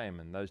do the same,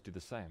 and those do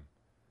the same.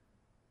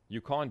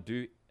 You can't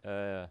do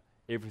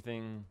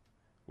everything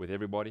with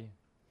everybody.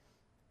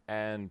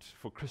 And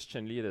for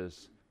Christian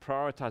leaders,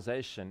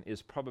 prioritization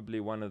is probably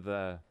one of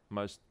the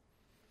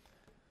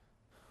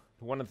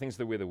things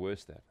that we're the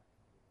worst at.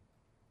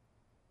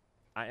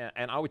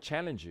 And I would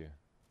challenge you,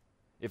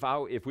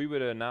 if we were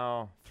to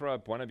now throw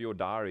up one of your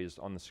diaries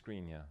on the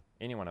screen here,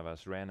 any one of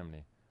us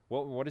randomly,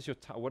 what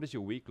does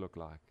your week look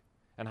like?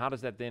 And how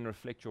does that then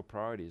reflect your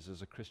priorities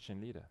as a Christian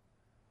leader?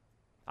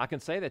 I can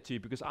say that to you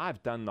because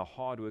I've done the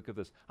hard work of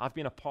this. I've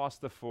been a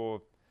pastor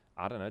for,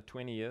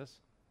 20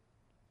 years.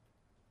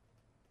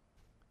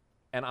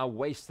 And I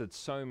wasted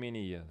so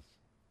many years.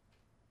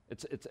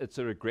 It's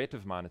a regret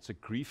of mine. It's a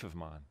grief of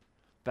mine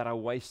that I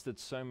wasted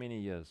so many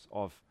years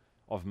of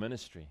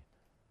ministry,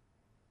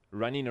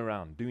 running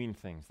around, doing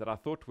things that I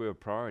thought were a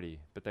priority,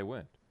 but they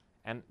weren't.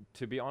 And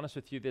to be honest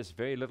with you, there's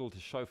very little to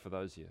show for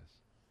those years.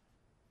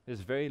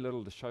 There's very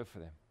little to show for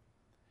them.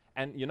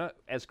 And you know,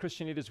 as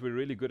Christian leaders, we're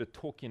really good at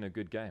talking a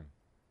good game.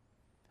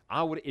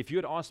 If you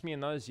had asked me in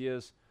those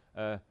years,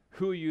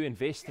 who are you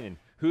investing in?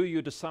 Who are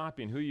you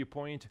discipling? Who are you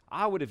pointing to?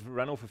 I would have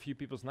run off a few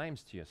people's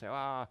names to you. Say,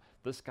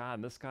 this guy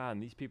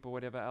and these people,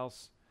 whatever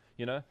else.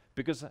 You know,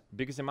 because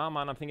in my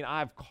mind, I'm thinking, I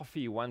have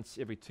coffee once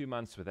every 2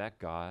 months with that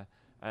guy,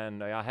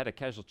 and I had a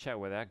casual chat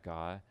with that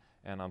guy,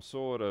 and I'm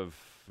sort of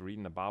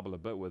reading the Bible a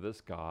bit with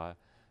this guy.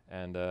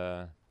 And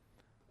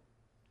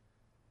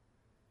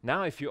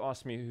now if you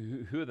ask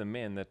me who are the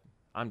men that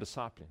I'm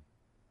discipling,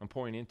 I'm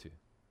pouring into,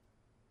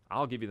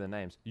 I'll give you the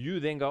names.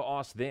 You then go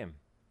ask them.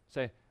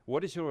 Say,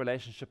 what is your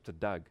relationship to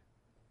Doug?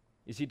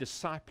 Is he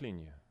discipling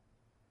you?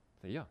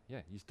 Say,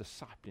 yeah, he's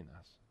discipling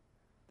us.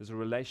 There's a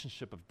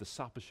relationship of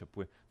discipleship.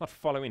 We're not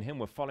following him,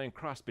 we're following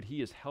Christ, but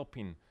he's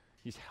helping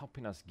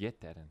us get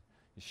that, and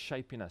he's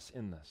shaping us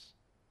in this.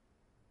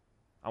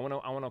 I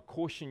want to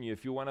caution you,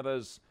 if you're one of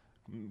those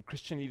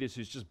Christian leaders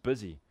who's just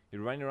busy,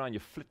 you're running around, you're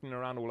flitting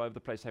around all over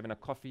the place, having a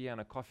coffee here and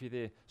a coffee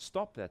there,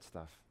 stop that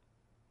stuff.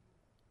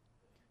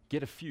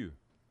 Get a few.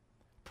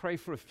 Pray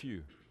for a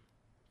few.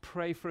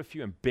 Pray for a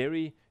few and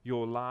bury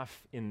your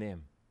life in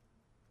them.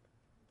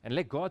 And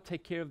let God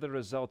take care of the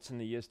results in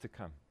the years to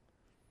come.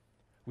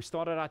 We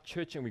started our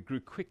church and we grew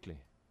quickly.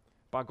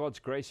 By God's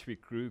grace, we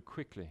grew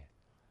quickly.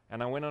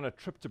 And I went on a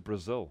trip to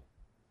Brazil.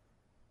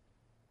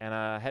 And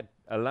I had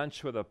a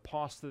lunch with a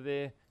pastor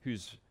there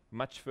who's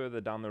much further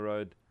down the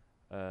road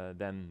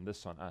than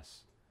this on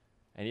us.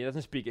 And he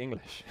doesn't speak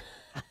English.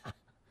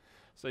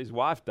 So his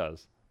wife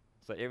does.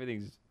 So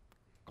everything's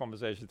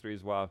conversation through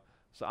his wife.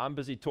 So I'm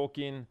busy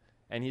talking,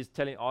 and he's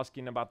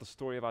asking about the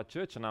story of our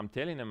church, and I'm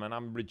telling him, and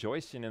I'm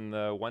rejoicing in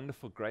the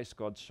wonderful grace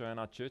God's shown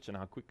our church and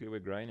how quickly we're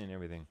growing and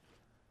everything.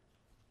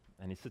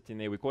 And he's sitting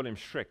there. We call him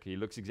Shrek. He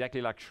looks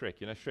exactly like Shrek.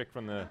 You know Shrek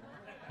from the...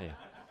 Yeah.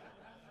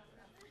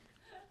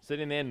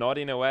 Sitting there,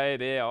 nodding away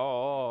there.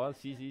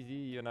 See,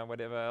 you know,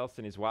 whatever else.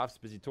 And his wife's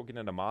busy talking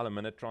at a mile a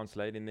minute,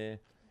 translating there.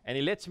 And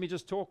he lets me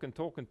just talk and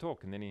talk and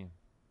talk. And then he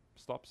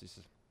stops. He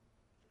says...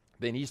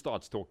 Then he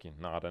starts talking.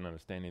 No, I don't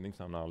understand anything,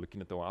 so I'm now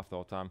looking at the wife the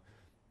whole time.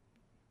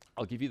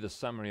 I'll give you the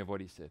summary of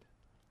what he said.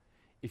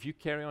 If you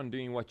carry on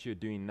doing what you're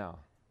doing now,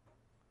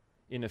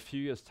 in a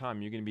few years'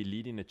 time, you're going to be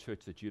leading a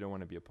church that you don't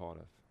want to be a part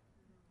of.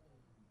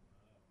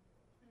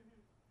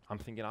 I'm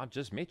thinking, I've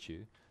just met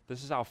you.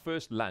 This is our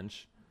first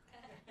lunch.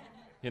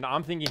 You know,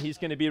 I'm thinking he's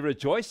going to be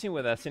rejoicing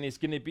with us, and he's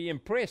going to be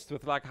impressed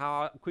with like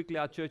how quickly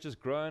our church has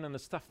grown and the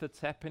stuff that's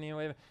happening. Or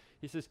whatever.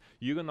 He says,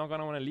 you're not going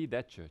to want to lead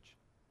that church.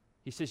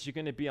 He says, you're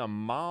going to be a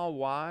mile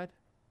wide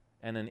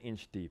and an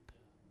inch deep.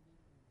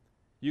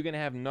 You're going to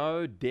have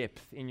no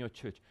depth in your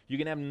church. You're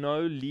going to have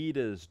no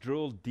leaders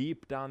drilled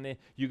deep down there.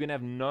 You're going to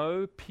have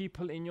no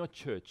people in your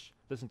church,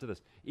 listen to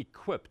this,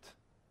 equipped,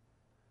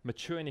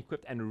 mature and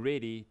equipped and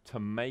ready to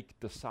make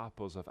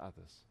disciples of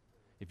others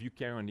if you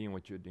carry on doing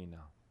what you're doing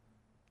now.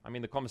 I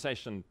mean, the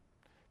conversation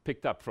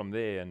picked up from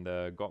there and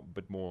got a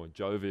bit more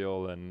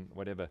jovial and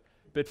whatever.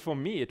 But for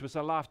me, it was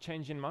a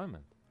life-changing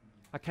moment.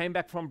 I came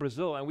back from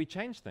Brazil and we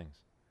changed things.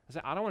 I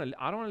said, I don't want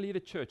to lead a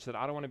church that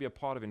I don't want to be a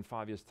part of in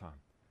 5 years' time.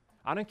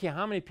 I don't care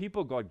how many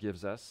people God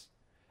gives us.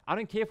 I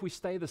don't care if we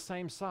stay the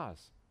same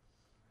size.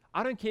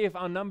 I don't care if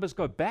our numbers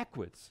go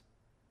backwards.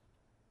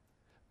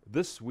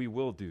 This we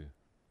will do.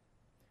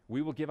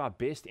 We will give our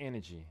best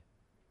energy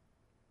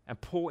and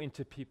pour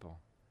into people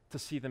to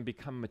see them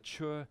become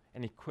mature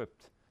and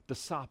equipped,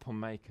 disciple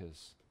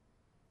makers.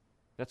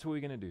 That's what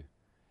we're going to do.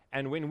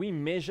 And when we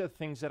measure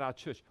things at our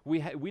church,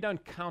 we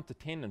don't count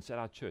attendance at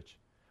our church.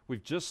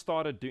 We've just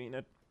started doing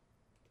it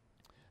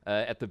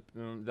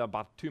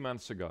about 2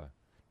 months ago.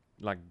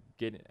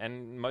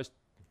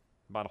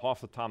 About half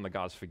the time the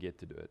guys forget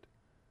to do it.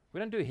 We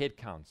don't do head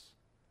counts.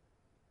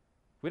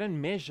 We don't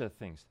measure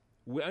things.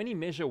 We only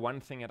measure one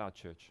thing at our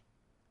church.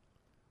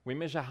 We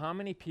measure how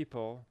many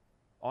people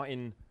are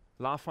in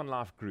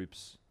life-on-life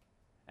groups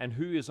and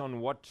who is on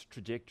what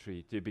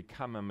trajectory to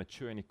become a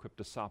mature and equipped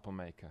disciple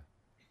maker.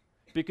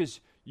 Because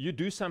you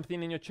do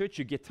something in your church,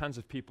 you get tons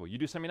of people. You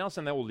do something else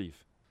and they all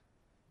leave.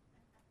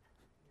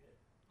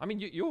 I mean,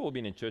 you've all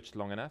been in church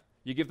long enough.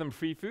 You give them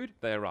free food,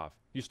 they arrive.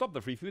 You stop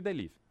the free food, they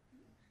leave.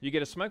 You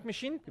get a smoke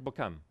machine, people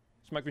come.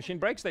 Smoke machine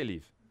breaks, they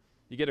leave.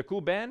 You get a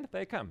cool band,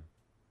 they come.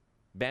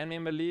 Band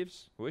member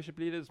leaves, worship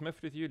leader is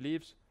miffed with you,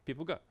 leaves,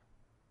 people go.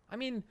 I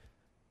mean,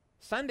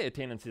 Sunday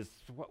attendance is,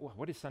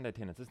 what is Sunday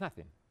attendance? It's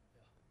nothing.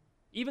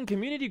 Even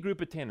community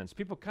group attendance,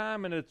 people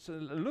come and it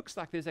looks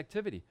like there's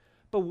activity.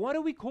 But what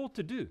are we called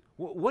to do?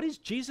 What is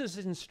Jesus'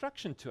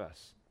 instruction to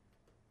us?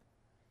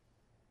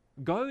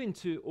 Go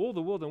into all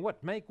the world and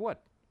what? Make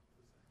what?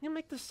 You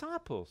make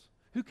disciples.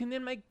 Who can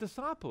then make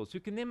disciples? Who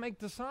can then make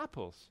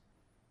disciples?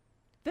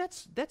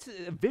 That's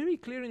a very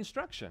clear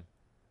instruction.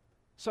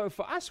 So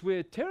for us,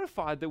 we're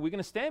terrified that we're going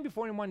to stand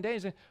before him one day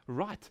and say,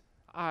 right,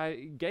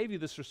 I gave you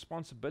this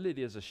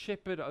responsibility as a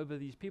shepherd over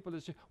these people.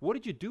 What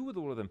did you do with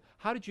all of them?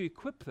 How did you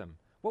equip them?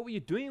 What were you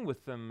doing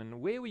with them?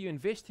 And where were you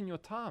investing your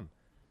time?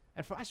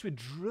 And for us, we're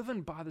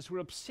driven by this. We're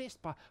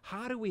obsessed by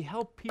how do we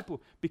help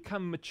people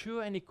become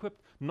mature and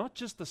equipped, not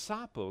just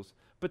disciples,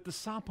 but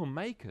disciple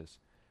makers.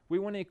 We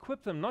want to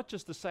equip them not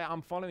just to say,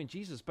 I'm following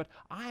Jesus, but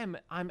I'm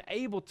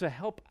able to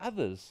help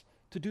others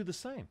to do the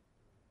same.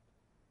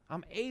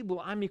 I'm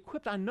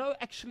equipped. I know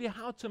actually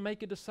how to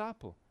make a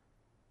disciple.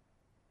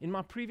 In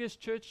my previous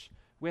church,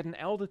 we had an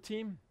elder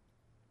team,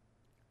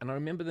 and I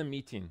remember the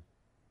meeting.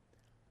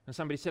 And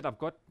somebody said, I've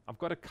got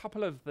a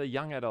couple of the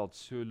young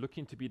adults who are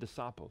looking to be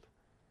discipled.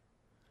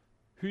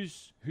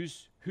 Who's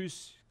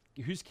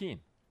keen?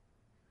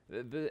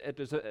 It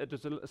was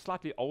a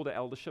slightly older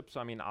eldership, so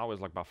I mean, I was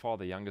like by far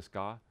the youngest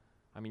guy.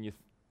 I mean, you're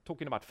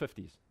talking about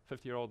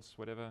 50-year-olds,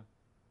 whatever.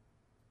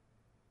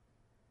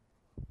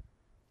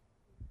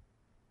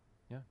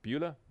 Yeah,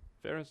 Bueller,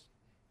 Ferris,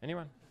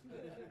 anyone?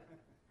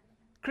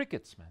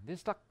 Crickets, man.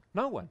 There's like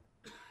no one.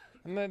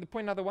 And they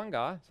point out the one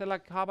guy, said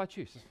like, how about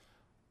you? Says,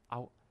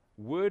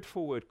 word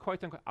for word,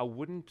 quote unquote, I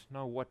wouldn't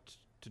know what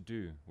to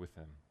do with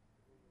him.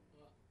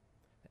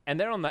 And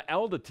they're on the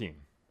elder team.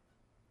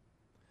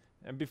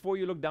 And before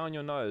you look down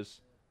your nose,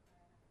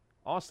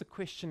 ask the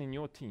question in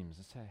your teams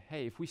and say,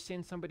 hey, if we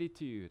send somebody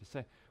to you to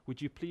say,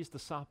 would you please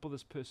disciple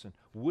this person?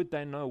 Would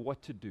they know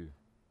what to do?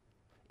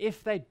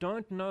 If they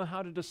don't know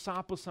how to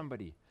disciple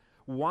somebody,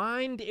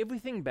 wind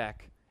everything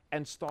back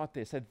and start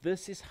there. Say,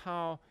 this is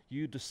how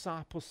you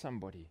disciple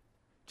somebody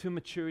to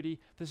maturity.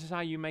 This is how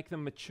you make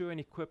them mature and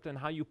equipped, and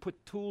how you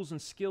put tools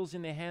and skills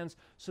in their hands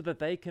so that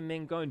they can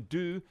then go and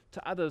do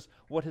to others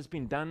what has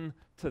been done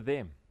to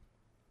them.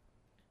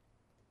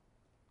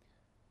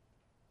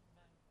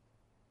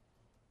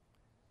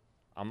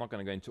 I'm not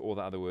going to go into all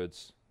the other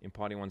words.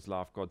 Imparting one's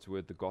life, God's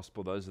word, the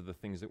gospel, those are the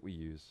things that we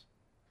use.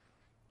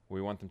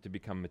 We want them to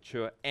become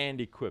mature and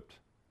equipped.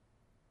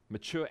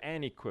 Mature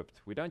and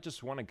equipped. We don't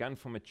just want a gun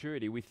for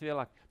maturity. We feel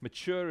like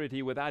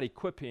maturity without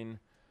equipping,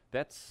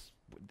 there's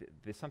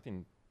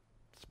something,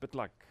 it's a bit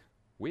like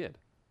weird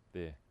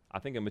there. I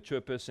think a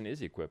mature person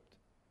is equipped.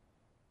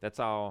 That's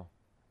our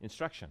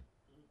instruction.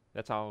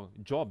 That's our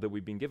job that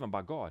we've been given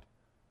by God,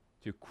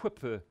 to equip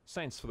the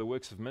saints for the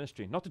works of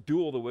ministry. Not to do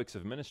all the works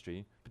of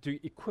ministry, but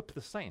to equip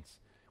the saints.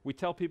 We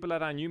tell people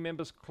at our new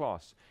members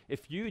class,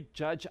 if you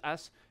judge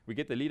us, we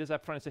get the leaders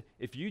up front and say,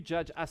 if you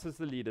judge us as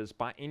the leaders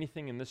by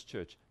anything in this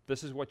church,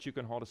 this is what you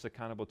can hold us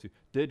accountable to.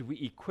 Did we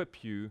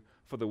equip you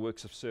for the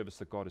works of service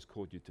that God has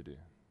called you to do?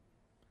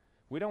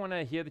 We don't want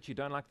to hear that you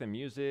don't like the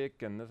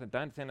music, and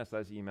don't send us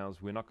those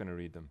emails. We're not going to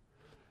read them.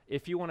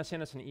 If you want to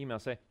send us an email,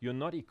 say, you're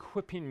not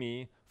equipping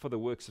me for the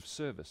works of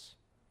service.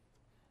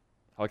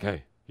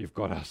 Okay, you've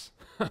got us.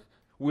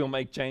 We'll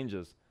make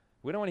changes.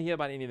 We don't want to hear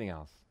about anything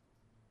else.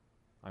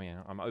 I mean,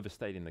 I'm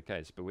overstating the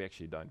case, but we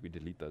actually don't. We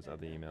delete those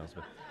other emails,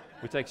 but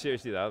we take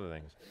seriously the other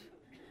things.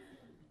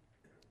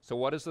 So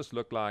what does this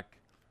look like?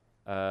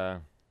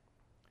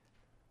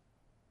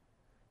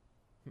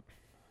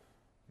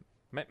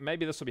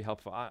 Maybe this will be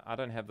helpful. I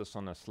don't have this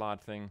on a slide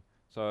thing,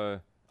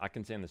 so I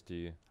can send this to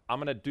you. I'm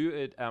going to do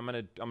it. I'm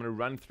going to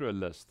run through a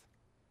list.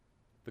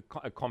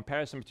 A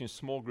comparison between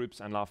small groups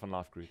and life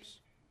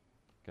groups.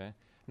 Okay.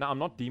 Now, I'm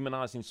not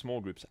demonizing small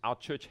groups. Our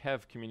church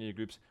have community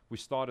groups. We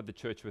started the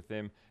church with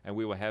them, and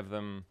we will have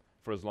them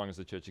for as long as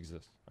the church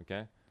exists,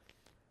 okay?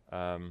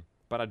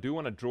 But I do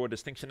want to draw a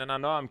distinction, and I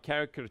know I'm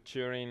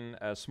caricaturing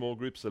small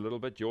groups a little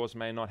bit. Yours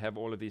may not have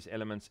all of these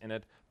elements in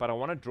it, but I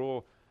want to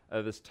draw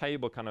this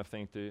table kind of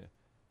thing to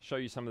show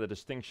you some of the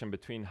distinction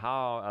between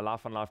how a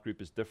life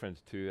group is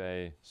different to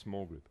a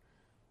small group.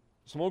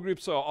 Small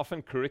groups are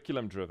often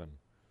curriculum-driven,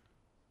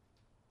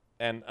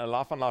 and a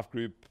life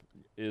group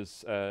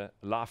is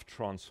life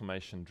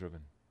transformation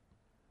driven.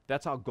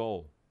 That's our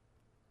goal.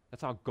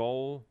 That's our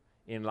goal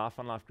in life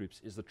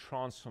groups, is the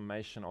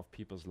transformation of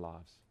people's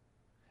lives.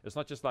 It's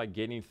not just like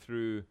getting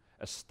through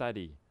a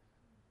study,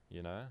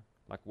 you know,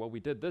 like, well, we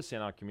did this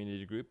in our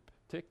community group,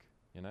 tick,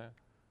 you know.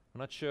 I'm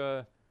not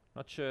sure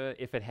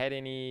if it had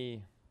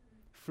any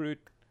fruit.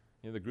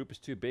 You know, the group is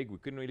too big. We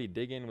couldn't really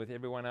dig in with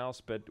everyone else,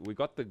 but we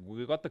got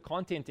the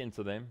content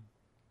into them.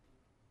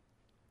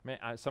 Man,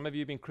 some of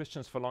you have been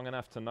Christians for long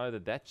enough to know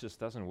that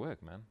just doesn't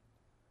work, man.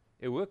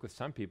 It worked with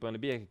some people, and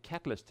it'd be a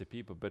catalyst to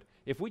people. But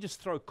if we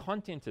just throw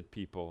content at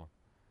people,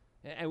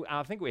 and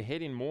I think we're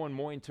heading more and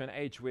more into an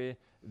age where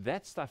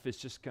that stuff is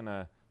just going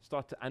to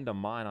start to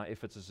undermine our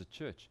efforts as a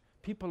church.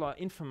 People are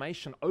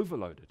information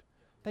overloaded.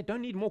 They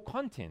don't need more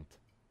content.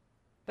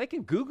 They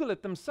can Google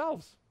it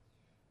themselves.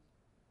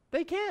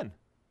 They can.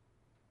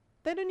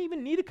 They don't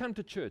even need to come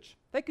to church.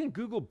 They can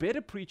Google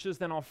better preachers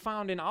than are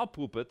found in our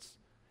pulpits,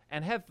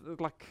 and have,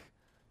 like,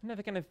 you know,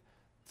 they can have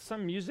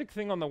some music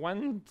thing on the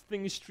one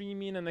thing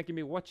streaming, and they can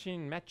be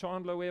watching Matt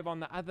Chandler or whatever on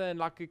the other, and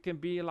like it can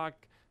be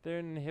like they're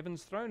in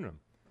heaven's throne room.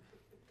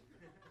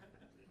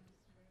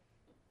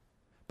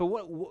 But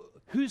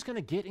who's going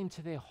to get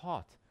into their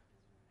heart,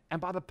 and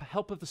by the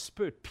help of the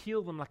Spirit,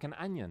 peel them like an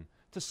onion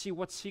to see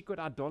what secret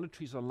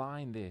idolatries are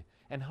lying there,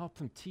 and help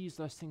them tease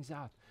those things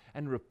out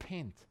and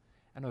repent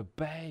and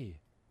obey.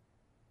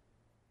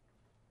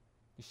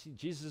 You see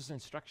Jesus'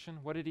 instruction,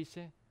 what did he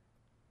say?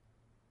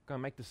 Go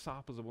and make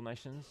disciples of all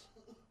nations,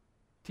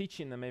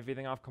 teaching them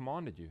everything I've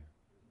commanded you.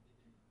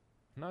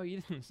 No, he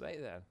didn't say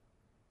that.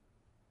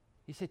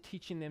 He said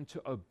teaching them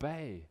to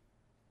obey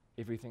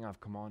everything I've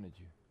commanded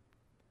you.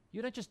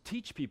 You don't just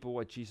teach people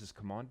what Jesus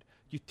commanded,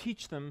 you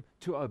teach them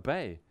to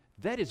obey.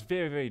 That is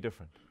very, very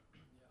different.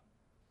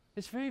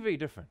 It's very, very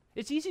different.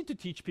 It's easy to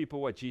teach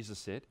people what Jesus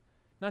said.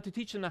 Now to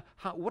teach them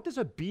what does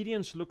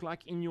obedience look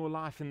like in your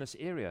life in this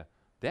area?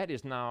 That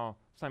is now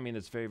something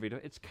that's very, very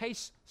different. It's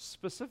case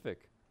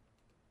specific.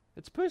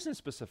 It's person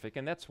specific,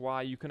 and that's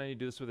why you can only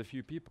do this with a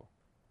few people.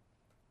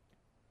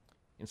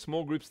 In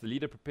small groups, the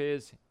leader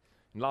prepares.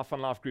 In Life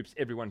on Life groups,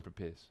 everyone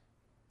prepares.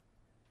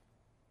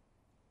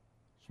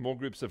 Small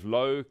groups of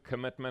low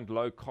commitment,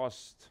 low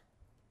cost.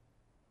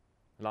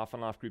 Life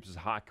on Life groups is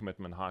high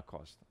commitment, high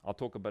cost. I'll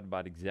talk a bit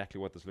about exactly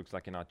what this looks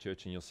like in our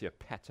church, and you'll see a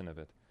pattern of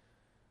it.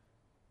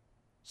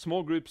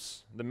 Small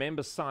groups, the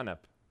members sign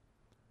up.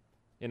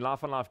 In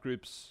Life on Life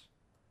groups,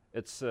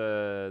 it's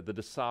the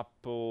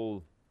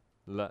disciple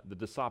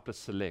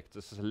select.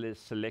 This is a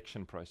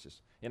selection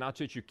process. In our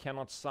church, you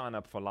cannot sign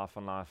up for Life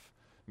on Life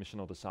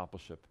missional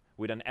discipleship.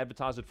 We don't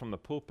advertise it from the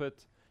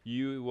pulpit.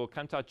 You will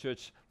come to our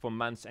church for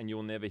months and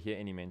you'll never hear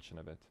any mention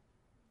of it.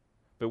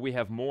 But we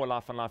have more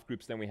Life on Life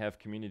groups than we have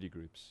community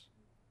groups.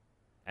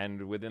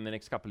 And within the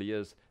next couple of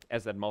years,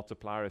 as that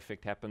multiplier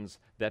effect happens,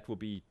 that will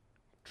be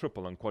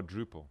triple and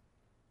quadruple.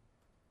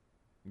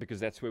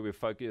 Because that's where we're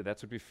focusing,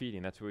 that's what we're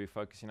feeding, that's where we're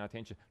focusing our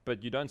attention.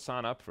 But you don't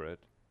sign up for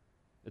it.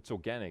 It's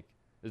organic.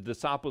 The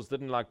disciples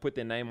didn't like put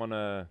their name on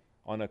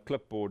a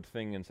clipboard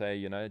thing and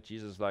say,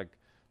 Jesus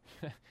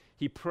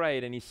he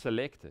prayed and he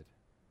selected.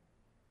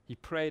 He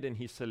prayed and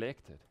he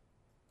selected.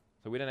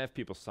 So we don't have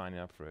people signing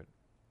up for it.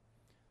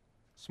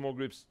 Small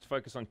groups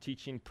focus on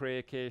teaching,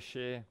 prayer, care,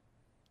 share.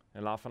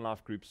 And Life on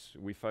Life groups,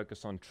 we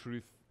focus on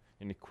truth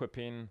and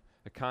equipping,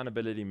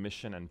 accountability,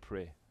 mission, and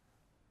prayer.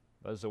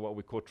 Those are what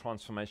we call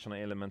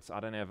transformational elements. I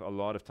don't have a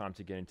lot of time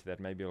to get into that.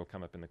 Maybe it'll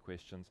come up in the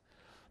questions.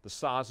 The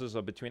sizes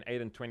are between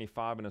 8 and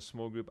 25 in a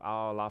small group.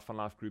 Our Life on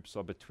Life groups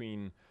are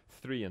between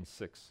 3 and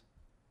 6.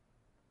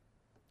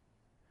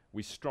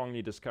 We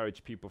strongly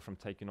discourage people from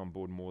taking on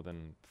board more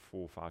than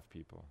 4 or 5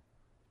 people.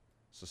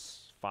 So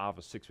 5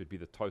 or 6 would be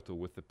the total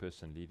with the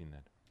person leading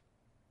that.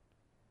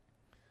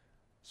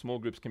 Small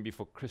groups can be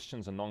for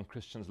Christians and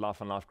non-Christians.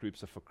 Life on Life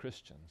groups are for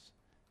Christians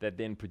that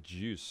then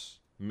produce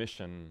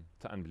mission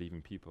to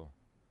unbelieving people.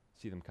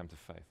 See them come to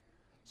faith.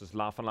 So it's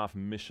Life on Life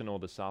missional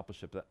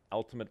discipleship. The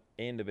ultimate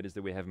end of it is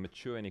that we have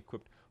mature and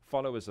equipped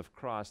followers of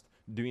Christ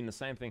doing the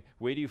same thing.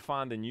 Where do you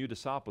find the new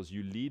disciples?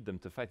 You lead them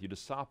to faith. You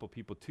disciple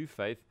people to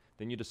faith,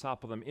 then you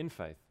disciple them in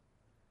faith.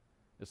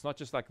 It's not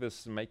just like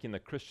this making the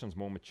Christians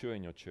more mature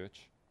in your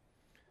church.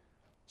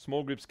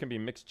 Small groups can be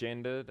mixed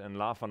gendered, and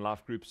Life on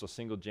Life groups are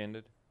single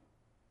gendered.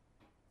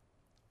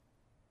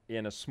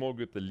 In a small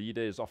group, the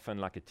leader is often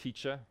like a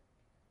teacher,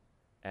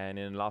 and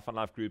in Life on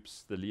Life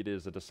groups, the leader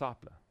is a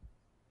discipler.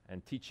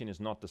 And teaching is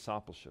not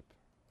discipleship.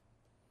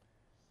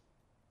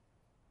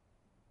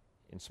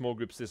 In small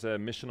groups, there's a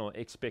missional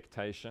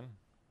expectation.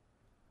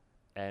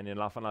 And in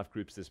Life on Life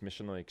groups, there's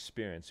missional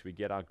experience. We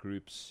get our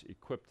groups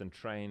equipped and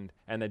trained,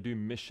 and they do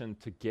mission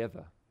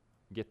together.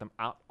 Get them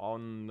out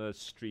on the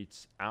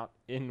streets, out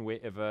in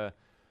wherever,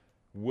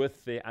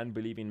 with their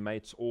unbelieving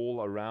mates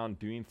all around,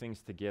 doing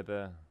things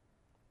together,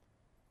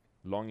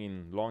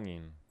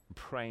 longing,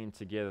 praying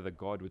together that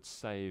God would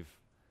save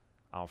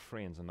our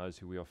friends and those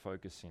who we are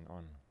focusing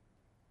on.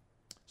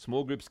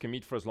 Small groups can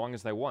meet for as long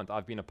as they want.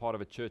 I've been a part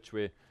of a church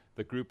where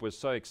the group was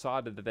so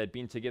excited that they'd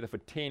been together for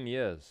 10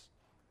 years,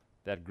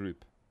 that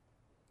group.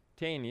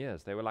 10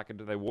 years. They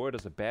wore it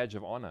as a badge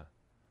of honor.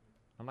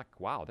 I'm like,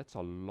 wow, that's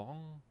a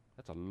long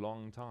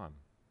time.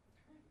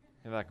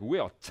 They're like, we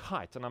are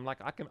tight. And I'm like,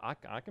 I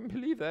can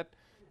believe that.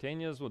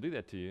 10 years will do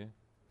that to you.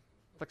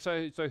 It's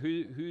like, so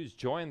who's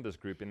joined this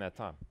group in that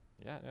time?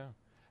 Yeah.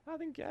 I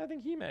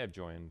think he may have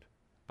joined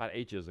about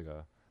 8 years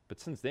ago. But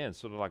since then, it's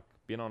sort of like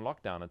been on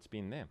lockdown, it's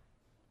been them.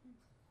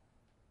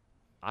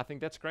 I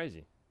think that's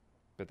crazy.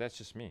 But that's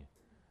just me.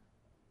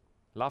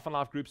 Life on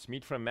Life groups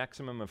meet for a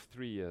maximum of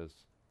 3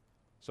 years.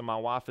 So my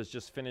wife has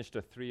just finished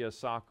a 3-year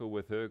cycle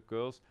with her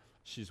girls.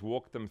 She's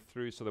walked them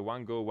through, so the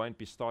one girl won't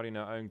be starting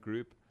her own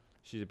group.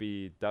 She'll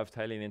be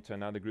dovetailing into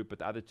another group, but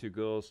the other 2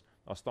 girls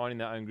are starting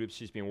their own groups.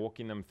 She's been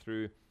walking them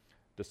through,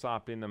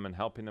 discipling them and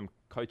helping them,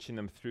 coaching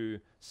them through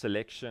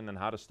selection and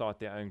how to start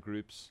their own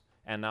groups.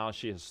 And now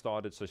she has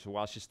started, so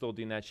while she's still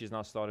doing that, she's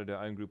now started her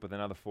own group with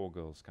another 4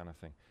 girls kind of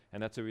thing.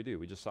 And that's what we do.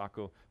 We just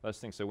cycle those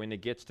things. So when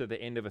it gets to the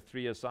end of a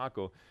 3-year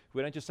cycle,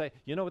 we don't just say,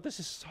 you know what, this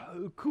is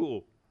so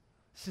cool.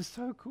 This is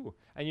so cool.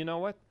 And you know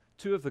what?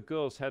 2 of the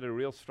girls had a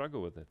real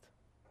struggle with it.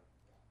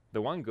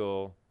 The one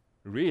girl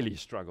really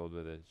struggled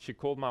with it. She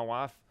called my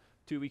wife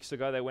 2 weeks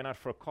ago. They went out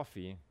for a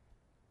coffee.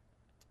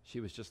 She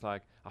was just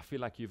like, I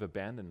feel like you've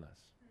abandoned us.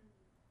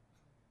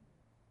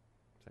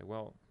 Say,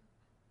 well,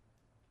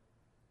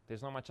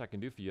 there's not much I can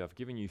do for you. I've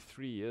given you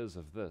 3 years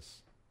of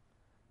this.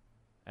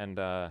 And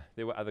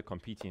there were other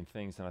competing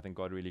things, and I think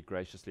God really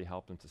graciously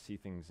helped them to see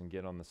things and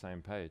get on the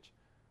same page.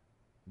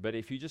 But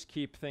if you just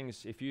keep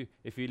things, if you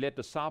let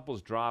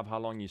disciples drive how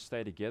long you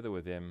stay together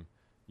with them,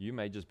 you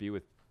may just be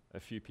with a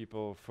few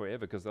people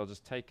forever, because they'll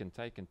just take and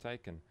take and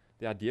take. And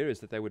the idea is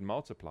that they would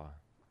multiply.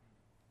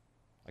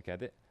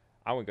 Okay,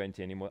 I won't go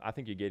into any more. I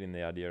think you're getting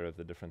the idea of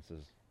the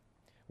differences.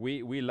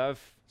 We love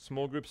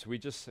small groups. We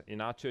just,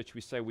 in our church,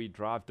 we say we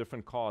drive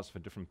different cars for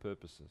different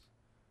purposes.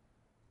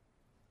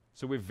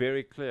 So we're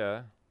very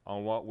clear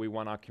on what we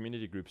want our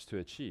community groups to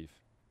achieve.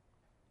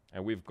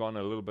 And we've gone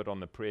a little bit on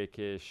the prayer,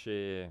 care,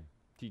 share,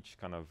 teach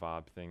kind of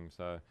vibe thing.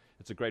 So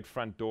it's a great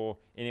front door.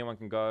 Anyone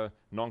can go.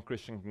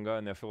 Non-Christian can go,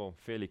 and they feel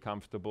fairly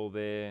comfortable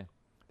there.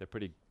 They're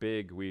pretty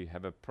big. We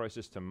have a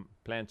process to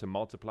plan to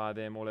multiply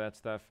them, all of that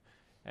stuff.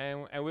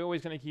 And we're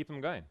always going to keep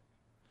them going.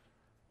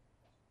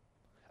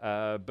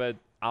 But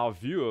our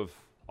view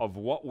of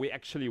what we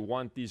actually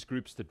want these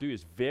groups to do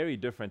is very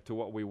different to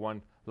what we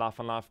want Life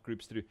on Life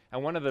groups to do.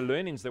 And one of the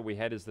learnings that we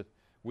had is that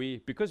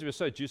because we were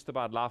so juiced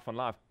about Life on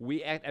Life,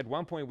 at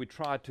one point we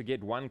tried to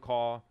get one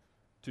car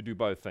to do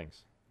both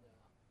things.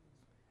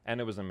 And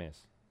it was a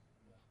mess.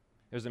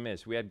 It was a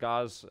mess. We had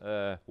guys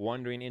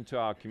wandering into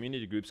our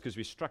community groups, because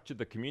we structured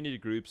the community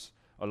groups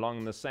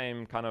along the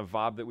same kind of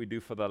vibe that we do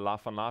for the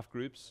Life on Life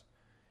groups.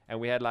 And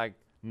we had like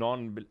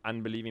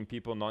unbelieving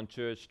people,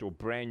 non-churched or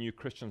brand new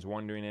Christians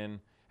wandering in.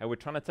 And we're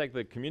trying to take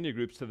the community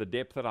groups to the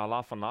depth that our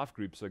Life on Life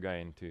groups are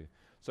going to.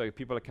 So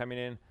people are coming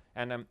in,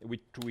 and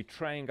we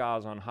train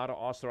guys on how to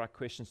ask the right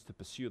questions to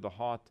pursue the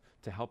heart,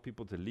 to help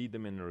people, to lead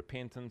them in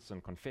repentance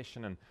and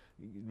confession and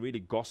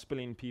really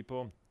gospeling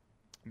people.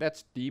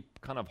 That's deep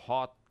kind of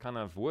heart kind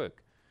of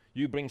work.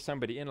 You bring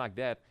somebody in like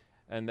that,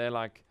 and they're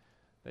like,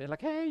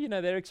 hey,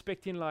 they're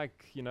expecting a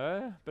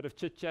bit of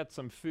chit chat,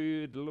 some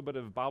food, a little bit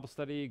of Bible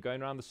study,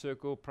 going around the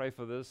circle, pray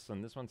for this,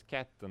 and this one's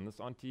cat, and this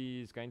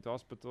auntie is going to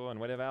hospital, and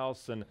whatever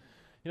else. And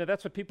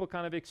that's what people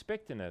kind of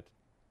expect in it.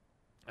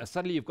 And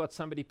suddenly you've got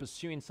somebody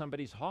pursuing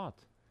somebody's heart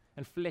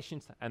and flesh,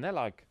 and they're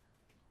like,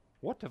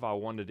 what have I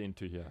wandered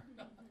into here?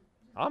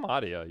 I'm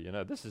out of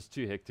here, this is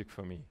too hectic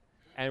for me.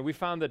 And we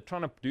found that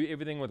trying to do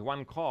everything with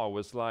one car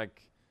was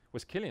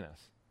killing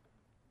us.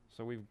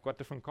 So we've got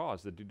different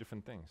cars that do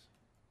different things.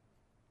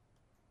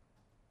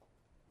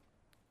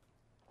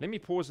 Let me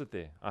pause it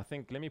there.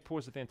 Let me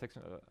pause it there and take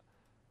some,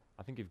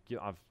 I think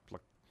I've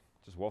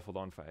just waffled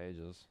on for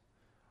ages.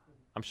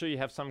 I'm sure you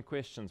have some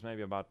questions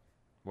maybe about,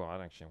 well, I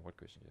don't actually know what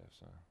questions you have.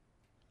 So,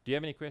 do you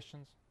have any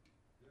questions?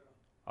 Yeah.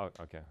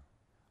 Oh, okay.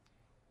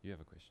 You have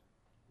a question.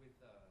 With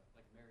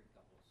married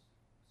couples,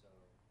 so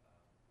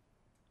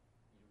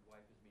your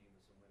wife is meeting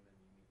with some women,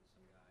 you meet with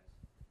some guys.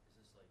 Is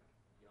this like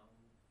young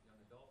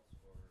adults,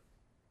 or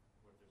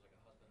if there's like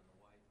a husband and a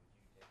wife, would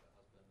you take the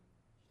husband and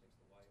she takes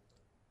the wife?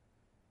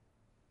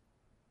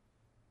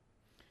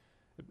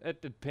 It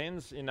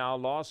depends. In our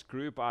last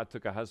group, I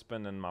took a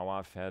husband and my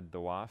wife had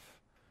the wife.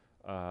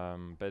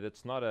 But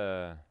it's not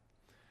a...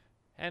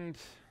 And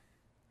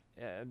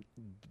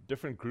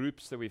different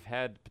groups that we've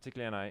had,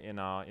 particularly in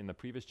the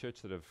previous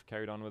church that have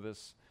carried on with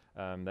us,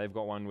 they've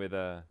got one where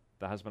the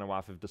husband and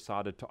wife have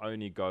decided to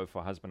only go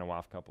for husband and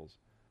wife couples.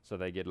 So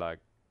they get like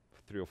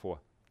 3 or 4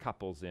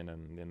 couples in,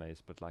 and then they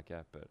split like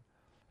that.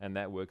 And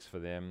that works for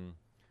them.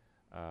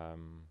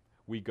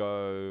 We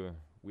don't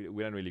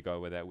really go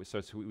with that.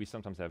 We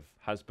sometimes have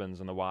husbands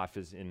and the wife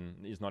is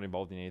not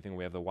involved in anything.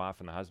 We have the wife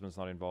and the husband's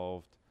not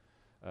involved.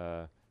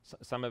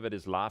 Some of it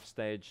is life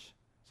stage.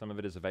 Some of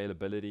it is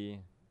availability.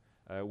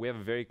 We have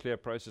a very clear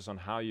process on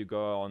how you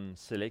go on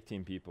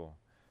selecting people,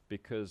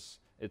 because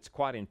it's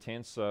quite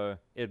intense. So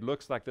it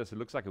looks like this. It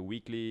looks like a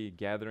weekly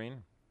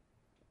gathering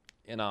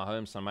in our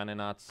home. Some Monday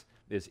nights,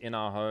 there's in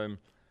our home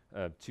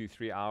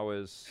 2-3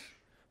 hours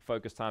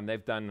focus time.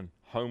 They've done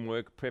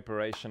homework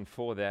preparation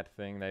for that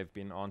thing. They've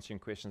been answering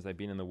questions. They've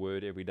been in the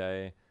Word every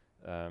day,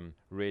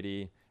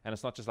 ready. And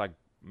it's not just like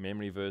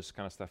memory verse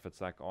kind of stuff. It's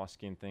like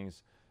asking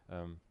things,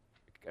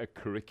 a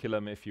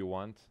curriculum if you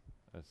want.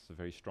 That's a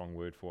very strong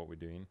word for what we're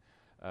doing.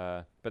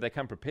 But they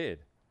come prepared,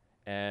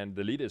 and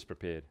the leader's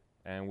prepared,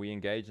 and we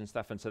engage in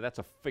stuff. And so that's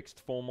a fixed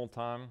formal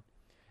time.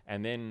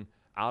 And then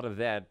out of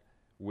that,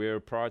 we're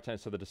prioritizing.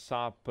 So the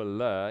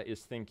discipler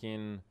is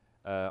thinking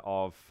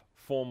of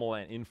formal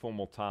and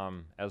informal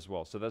time as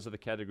well. So those are the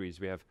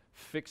categories. We have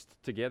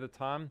fixed together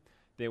time.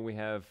 Then we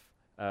have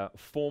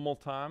formal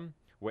time,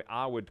 where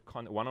I would,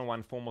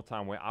 one-on-one formal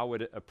time, where I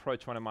would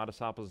approach one of my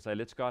disciples and say,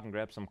 let's go out and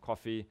grab some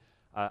coffee.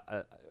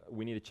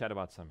 We need to chat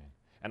about something.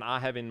 And I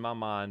have in my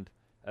mind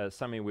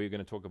something we're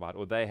going to talk about,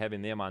 or they have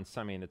in their mind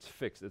something that's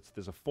fixed.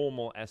 There's a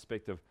formal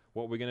aspect of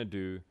what we're going to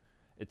do.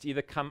 It's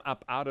either come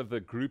up out of the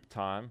group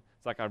time.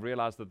 It's like I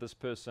realized that this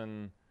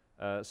person...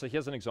 so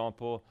here's an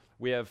example.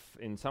 We have,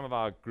 in some of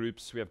our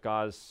groups, we have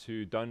guys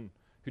who don't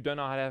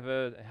know how to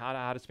have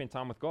how to spend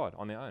time with God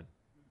on their own.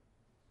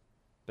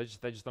 They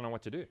just don't know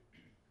what to do.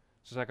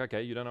 So it's like,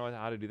 okay, you don't know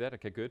how to do that?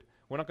 Okay, good.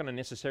 We're not going to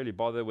necessarily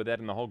bother with that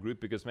in the whole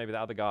group, because maybe the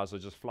other guys are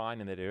just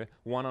flying in that area.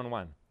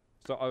 One-on-one.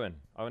 So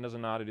Owen doesn't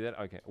know how to do that?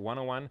 Okay,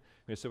 one-on-one.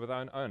 We're going to sit with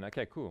Owen.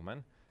 Okay, cool,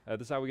 man.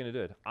 This is how we're going to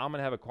do it. I'm going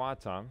to have a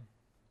quiet time.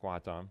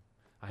 quiet time.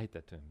 I hate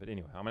that term, but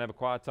anyway, I'm going to have a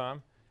quiet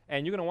time,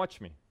 and you're going to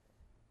watch me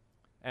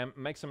and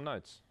make some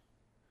notes.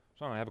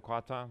 So I have a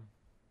quiet time,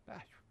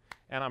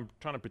 and I'm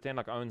trying to pretend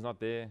like Owen's not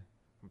there.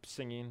 I'm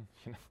singing,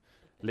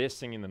 less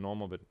singing than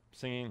normal, but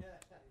singing,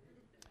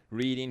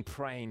 reading,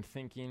 praying,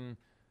 thinking,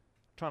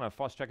 trying to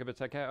fast track a bit.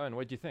 It's okay, Owen,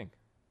 what do you think?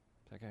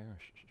 It's okay,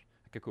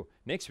 okay, cool.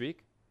 Next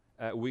week,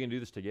 we're going to do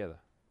this together.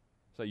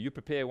 So you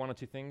prepare one or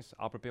two things,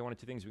 I'll prepare one or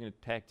two things. We're going to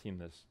tag team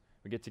this.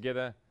 We get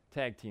together,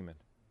 tag team it.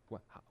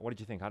 What did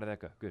you think? How did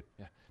that go? Good.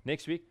 Yeah.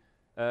 Next week,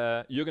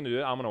 you're going to do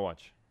it. I'm going to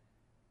watch.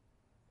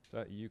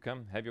 So you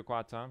come, have your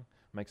quiet time,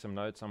 make some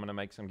notes. I'm going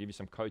to give you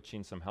some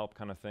coaching, some help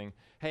kind of thing.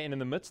 Hey, and in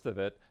the midst of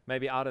it,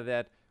 maybe out of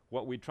that,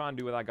 what we try and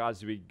do with our guys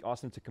is we ask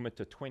them to commit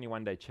to a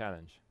 21-day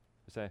challenge.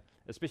 We say,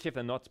 especially if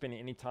they're not spending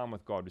any time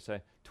with God, we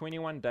say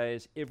 21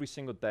 days, every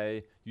single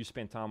day you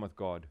spend time with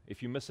God.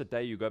 If you miss a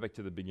day, you go back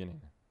to the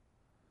beginning.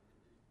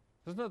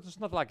 It's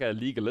not like a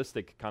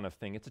legalistic kind of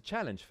thing. It's a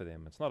challenge for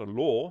them. It's not a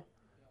law.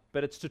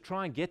 But it's to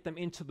try and get them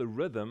into the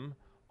rhythm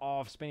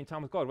of spending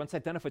time with God. Once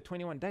they've done it for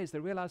 21 days, they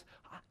realize,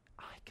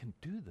 I can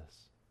do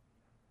this.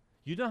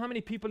 You know how many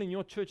people in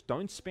your church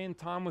don't spend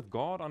time with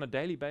God on a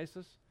daily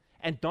basis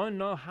and don't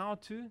know how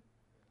to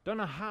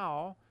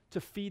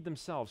feed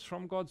themselves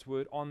from God's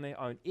word on their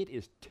own? It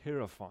is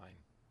terrifying.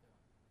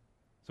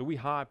 So we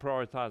high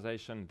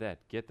prioritization that.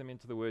 Get them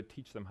into the word,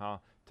 teach them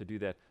how to do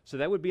that. So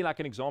that would be like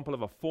an example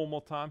of a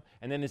formal time,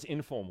 and then there's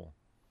informal.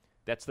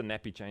 That's the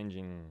nappy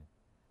changing,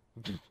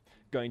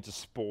 going to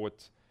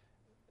sport,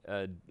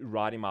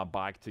 riding my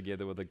bike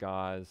together with the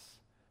guys.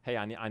 Hey,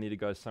 I need to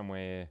go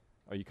somewhere.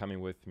 Are you coming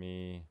with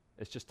me?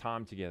 It's just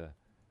time together.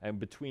 And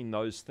between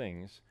those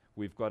things,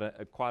 we've got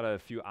quite a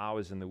few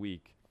hours in the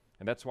week.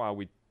 And that's why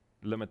we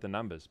limit the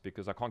numbers,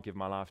 because I can't give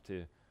my life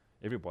to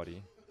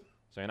everybody.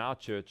 So in our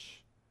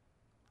church,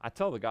 I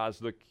tell the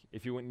guys, look,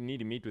 if you need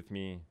to meet with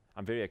me,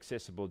 I'm very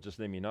accessible, just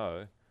let me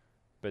know.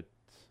 But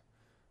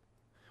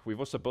we've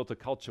also built a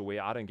culture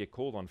where I don't get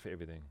called on for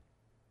everything.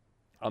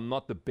 I'm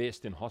not the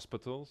best in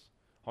hospital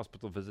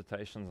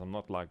visitations. I'm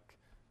not like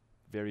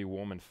very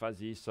warm and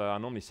fuzzy, so I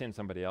normally send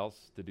somebody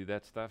else to do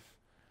that stuff.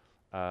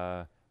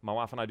 My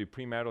wife and I do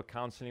premarital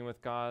counseling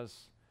with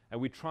guys, and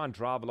we try and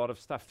drive a lot of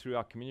stuff through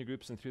our community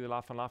groups and through the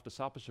Life on Life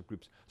discipleship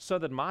groups, so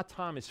that my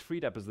time is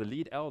freed up as the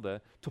lead elder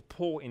to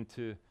pour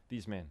into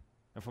these men,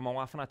 and for my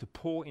wife and I to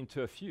pour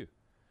into a few.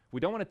 We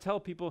don't want to tell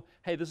people,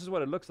 hey, this is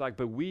what it looks like,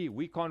 but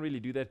we can't really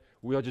do that.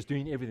 We are just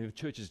doing everything. The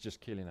church is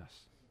just killing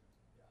us.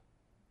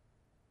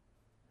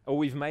 Or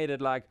we've made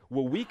it like,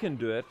 well, we can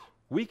do it.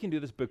 We can do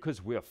this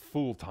because we're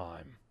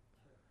full-time.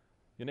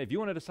 If you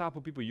want to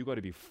disciple people, you've got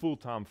to be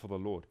full-time for the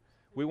Lord.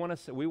 We want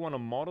to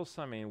model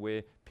something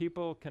where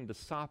people can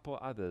disciple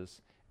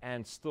others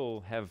and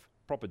still have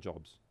proper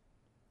jobs.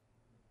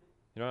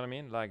 You know what I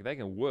mean? Like they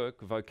can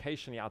work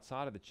vocationally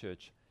outside of the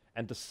church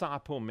and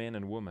disciple men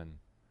and women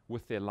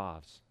with their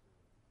lives.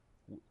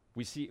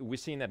 We're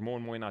seeing that more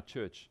and more in our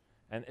church,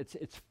 and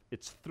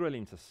it's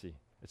thrilling to see.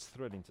 It's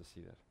thrilling to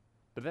see that.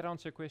 Did that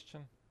answer your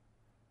question?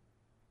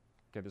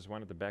 Okay, there's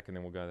one at the back, and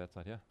then we'll go that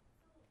side. Yeah.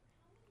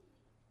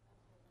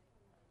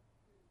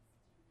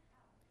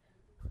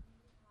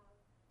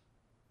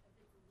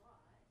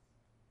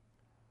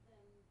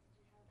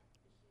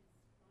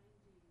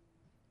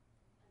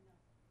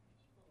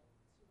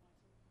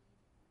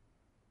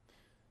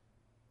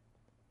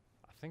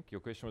 I think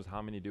your question was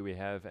how many do we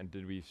have, and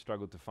did we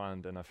struggle to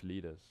find enough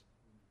leaders?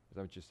 Is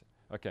that what you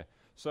said? Okay,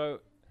 so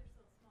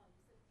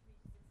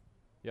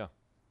yeah,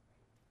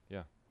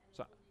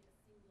 so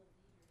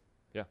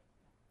yeah,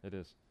 it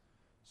is.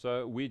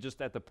 So we're just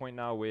at the point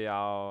now where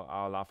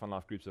our Life on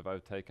Life groups have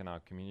overtaken our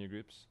community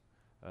groups,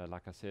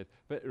 like I said.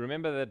 But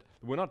remember that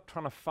we're not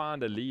trying to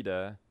find a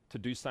leader to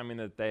do something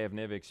that they have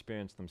never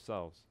experienced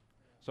themselves.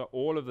 So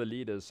all of the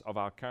leaders of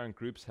our current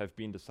groups have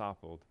been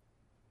discipled.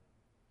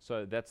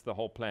 So that's the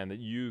whole plan, that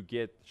you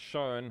get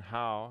shown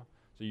how,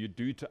 so you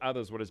do to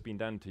others what has been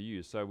done to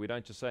you. So we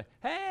don't just say,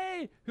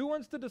 hey, who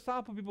wants to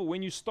disciple people?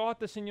 When you start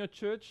this in your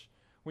church,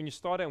 when you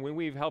start it, and when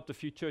we've helped a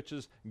few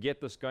churches get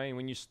this going,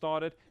 when you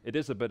start it, it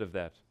is a bit of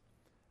that.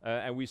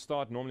 And we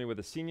start normally with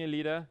a senior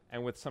leader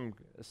and with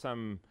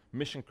some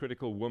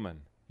mission-critical woman.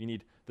 You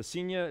need the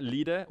senior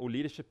leader or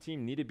leadership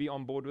team need to be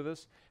on board with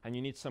this, and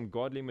you need some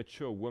godly,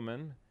 mature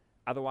women.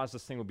 Otherwise,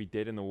 this thing will be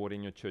dead in the water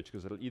in your church,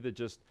 because it'll either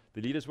just,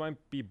 the leaders won't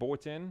be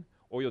bought in,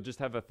 or you'll just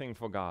have a thing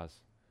for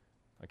guys.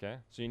 Okay?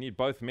 So you need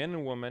both men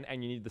and women,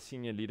 and you need the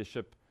senior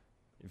leadership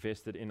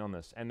invested in on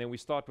this. And then we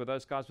start with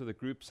those guys with a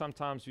group.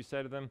 Sometimes we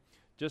say to them,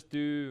 just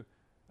do,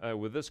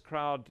 with this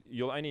crowd,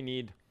 you'll only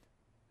need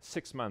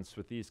 6 months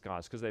with these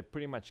guys, because they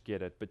pretty much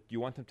get it, but you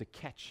want them to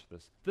catch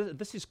this.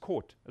 This is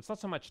caught. It's not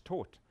so much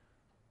taught.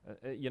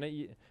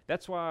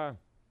 That's why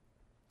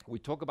we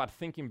talk about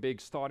thinking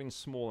big, starting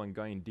small, and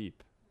going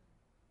deep.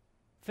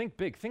 Think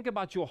big. Think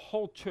about your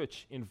whole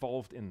church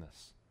involved in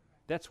this.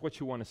 That's what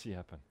you want to see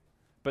happen.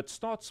 But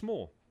start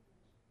small.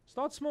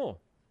 Start small.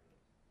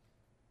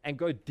 And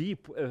go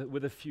deep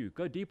with a few.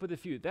 Go deep with a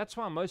few. That's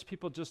why most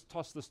people just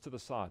toss this to the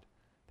side.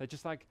 They're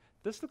just like,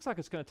 this looks like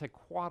it's going to take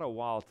quite a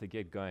while to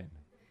get going.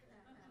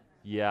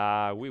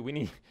 Yeah, we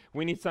need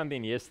we need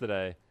something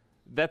yesterday.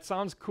 That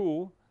sounds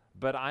cool,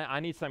 but I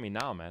need something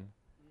now, man.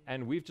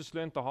 And we've just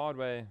learned the hard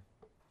way,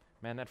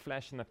 man, that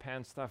flash in the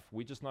pan stuff,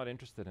 we're just not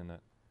interested in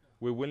it.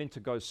 We're willing to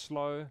go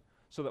slow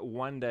so that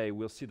one day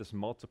we'll see this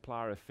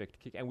multiplier effect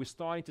kick. And we're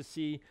starting to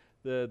see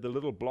the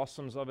little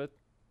blossoms of it.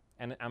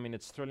 And I mean,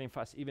 it's thrilling for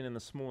us, even in the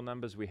small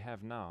numbers we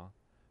have now.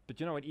 But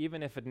you know what,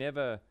 even if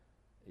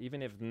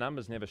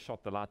numbers never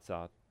shot the lights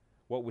out,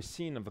 what we're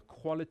seeing of the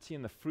quality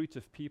and the fruit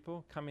of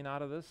people coming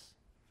out of this,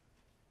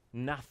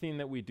 nothing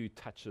that we do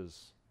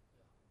touches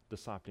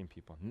discipling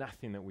people.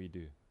 Nothing that we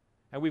do.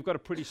 And we've got a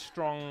pretty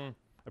strong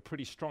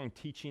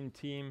teaching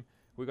team.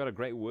 We've got a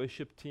great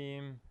worship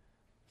team.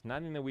 There's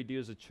nothing that we do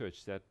as a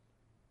church that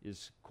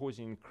is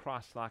causing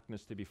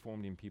Christ-likeness to be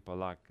formed in people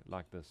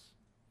like this.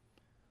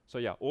 So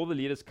yeah, all the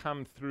leaders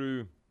come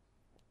through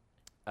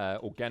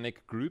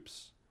organic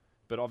groups,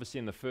 but obviously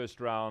in the first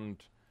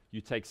round,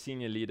 you take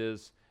senior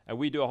leaders, and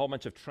we do a whole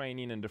bunch of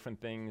training and different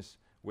things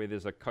where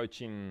there's a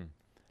coaching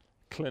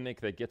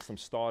clinic that gets them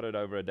started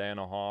over a day and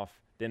a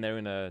half. Then they're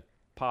in a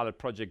pilot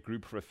project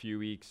group for a few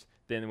weeks.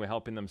 Then we're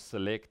helping them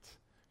select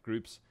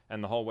groups,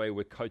 and the whole way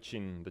we're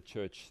coaching the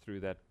church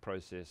through that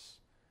process.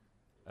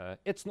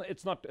 It's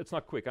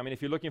not quick. I mean,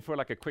 if you're looking for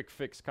like a quick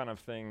fix kind of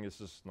thing, this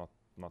is not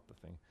the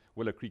thing.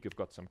 Willow Creek have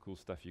got some cool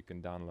stuff you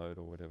can download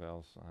or whatever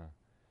else.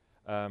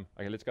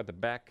 Okay, let's go to the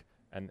back.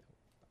 And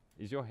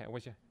is your hand?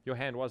 Your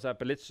hand was up,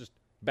 but let's just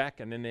back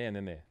and then there and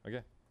then there.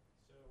 Okay.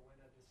 So when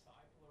a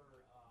discipler,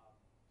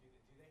 do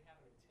they have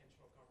an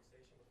intentional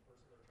conversation with the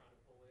person they're trying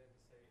to pull in to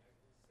say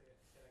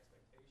set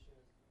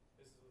expectations?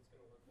 This is what it's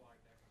going to look like,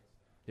 that kind of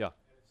stuff. Yeah.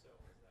 And if so,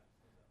 what is that?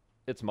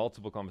 It's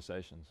multiple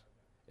conversations.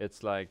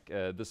 It's like,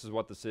 this is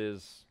what this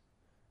is.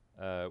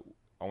 I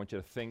want you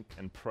to think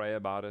and pray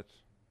about it.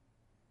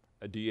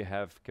 Do you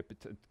have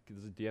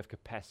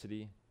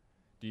capacity?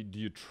 Do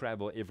you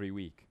travel every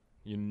week?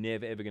 You're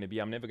never ever going to be.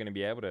 I'm never going to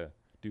be able to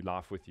do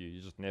life with you.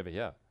 You're just never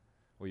here.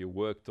 Or you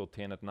work till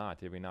 10 at night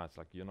every night. It's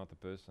like you're not the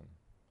person.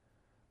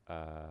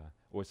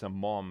 Or it's a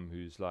mom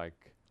who's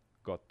like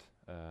got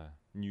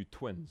new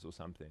twins or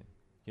something.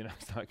 You know,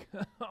 it's like,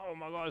 oh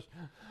my gosh.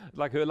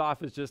 Like her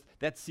life is just,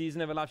 that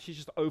season of her life, she's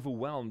just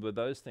overwhelmed with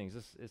those things.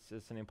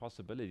 It's an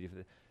impossibility.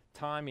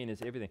 Timing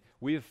is everything.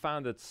 We've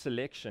found that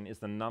selection is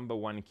the number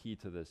one key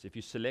to this. If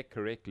you select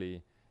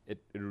correctly,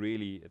 it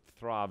really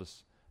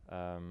thrives.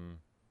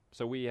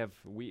 So we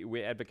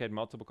advocate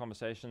multiple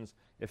conversations.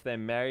 If they're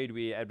married,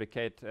 we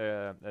advocate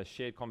a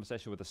shared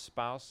conversation with the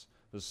spouse.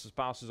 The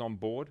spouse is on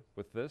board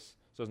with this.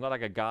 So it's not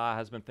like a guy,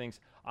 husband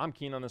thinks, I'm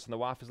keen on this, and the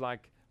wife is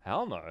like,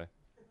 hell no.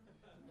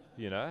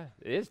 You know,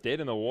 it's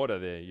dead in the water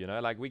there, you know.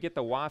 Like we get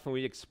the wife and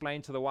we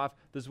explain to the wife,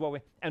 this is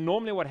what and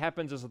normally what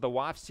happens is that the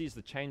wife sees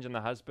the change in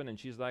the husband and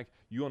she's like,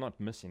 you're not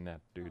missing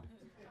that, dude.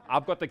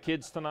 I've got the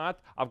kids tonight.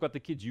 I've got the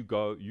kids. You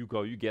go, you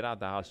get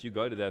out the house. You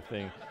go to that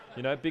thing,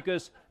 you know,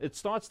 because it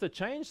starts to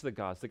change the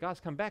guys. The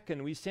guys come back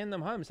and we send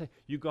them home and say,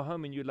 you go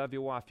home and you love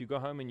your wife. You go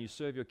home and you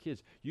serve your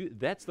kids.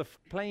 That's the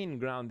playing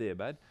ground there,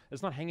 bud.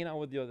 It's not hanging out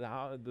with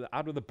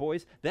out with the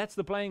boys. That's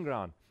the playing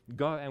ground.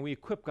 Go, and we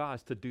equip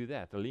guys to do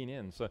that, to lean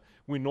in. So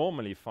we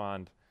normally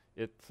find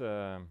it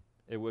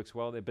works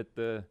well there, but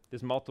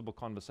there's multiple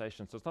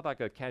conversations. So it's not like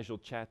a casual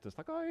chat. It's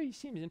like, oh, he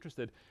seems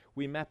interested.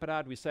 We map it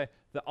out. We say,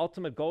 the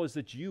ultimate goal is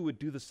that you would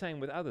do the same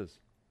with others.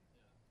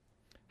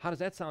 How does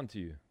that sound to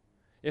you?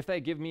 If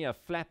they give me a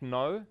flat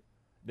no,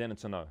 then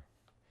it's a no.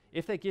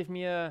 If they give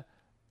me a,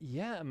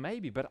 yeah,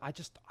 maybe, but I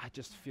just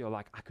feel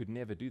like I could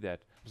never do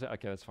that. I say,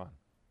 okay, that's fine.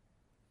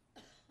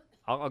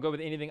 I'll go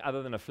with anything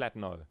other than a flat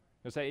no.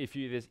 I'll say, if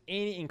there's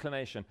any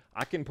inclination,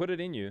 I can put it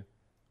in you.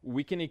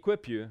 We can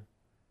equip you.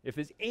 If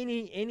there's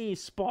any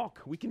spark,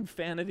 we can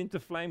fan it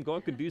into flame.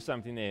 God can do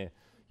something there,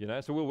 you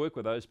know. So we'll work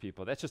with those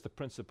people. That's just the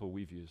principle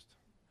we've used.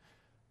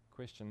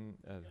 Question?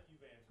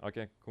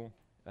 Okay, cool.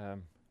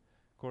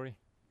 Corey?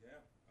 Yeah,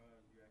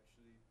 you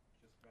actually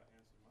just about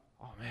answered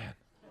mine. Oh man,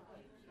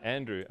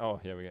 Andrew. Oh,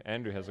 here we go.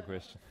 Andrew has a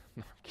question.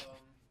 No, I'm kidding.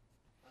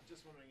 I'm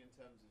just wondering in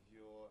terms of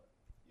your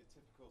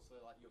typical, so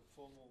like your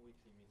formal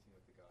weekly meeting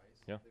with the guys.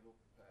 Yeah. They've all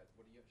prepared.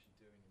 What are you actually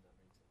doing in that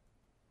meeting?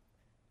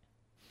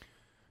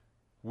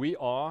 We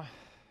are.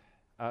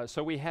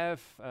 So we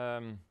have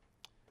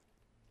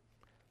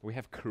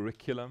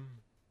curriculum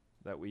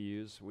that we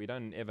use. We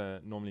don't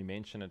ever normally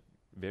mention it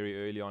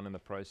very early on in the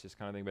process,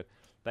 kind of thing. But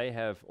they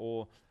have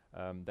all.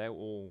 They're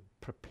all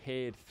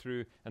prepared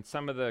through, and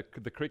some of the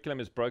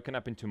curriculum is broken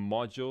up into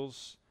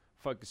modules,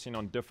 focusing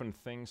on different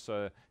things.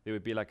 So there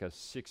would be like a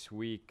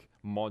 6-week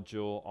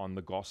module on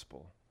the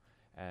gospel,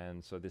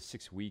 and so there's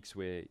 6 weeks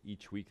where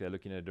each week they're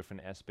looking at a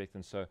different aspect,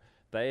 and so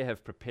they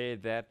have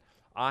prepared that.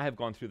 I have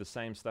gone through the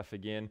same stuff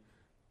again,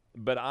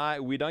 but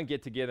we don't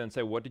get together and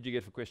say, what did you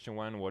get for question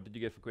 1? What did you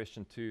get for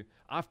question 2?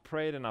 I've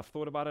prayed and I've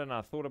thought about it, and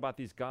I've thought about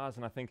these guys,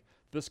 and I think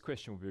this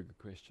question would be a good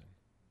question.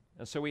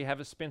 And so we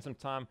have spent some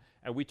time,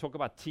 and we talk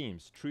about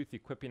teams: truth,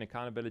 equipping,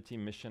 accountability,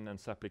 mission, and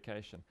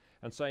supplication.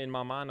 And so in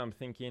my mind, I'm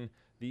thinking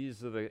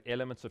these are the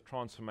elements of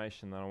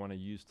transformation that I want to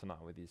use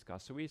tonight with these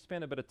guys. So we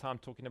spend a bit of time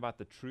talking about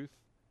the truth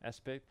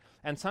aspect.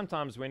 And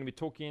sometimes when we're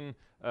talking,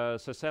 so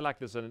say like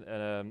there's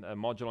a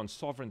module on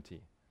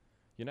sovereignty,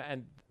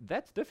 and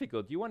that's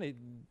difficult. You want to,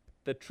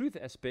 the truth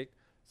aspect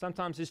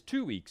sometimes is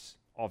 2 weeks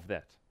of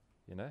that,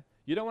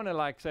 You don't want to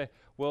like say,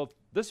 well,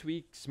 this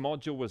week's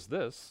module was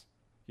this,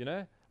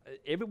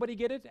 everybody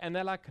get it? And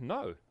they're like,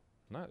 no,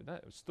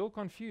 still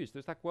confused.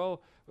 It's like,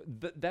 well,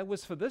 that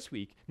was for this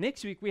week.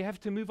 Next week we have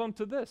to move on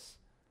to this.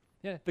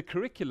 The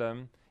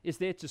curriculum is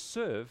there to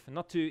serve,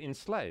 not to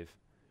enslave.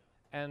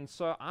 And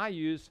so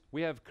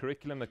we have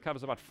curriculum that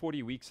covers about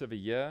 40 weeks of a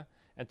year.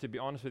 And to be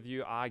honest with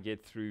you, I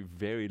get through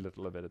very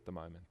little of it at the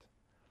moment.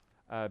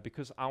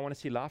 Because I want to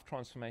see life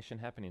transformation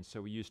happening.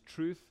 So we use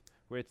truth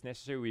where it's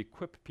necessary. We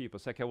equip people.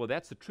 Say, okay, well,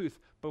 that's the truth.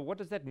 But what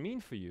does that mean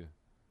for you?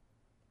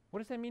 What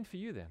does that mean for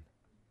you then?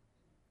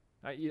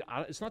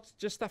 It's not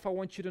just stuff I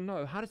want you to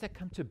know. How does that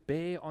come to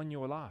bear on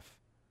your life?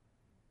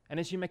 And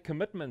as you make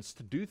commitments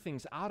to do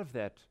things out of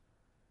that,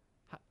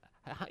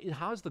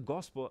 how's the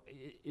gospel?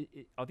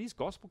 Are these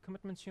gospel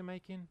commitments you're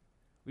making?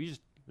 Are you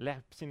just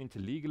lapsing into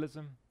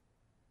legalism?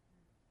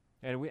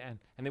 And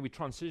then we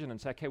transition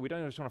and say, okay, we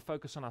don't just want to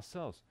focus on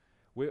ourselves.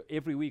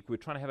 Every week we're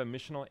trying to have a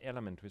missional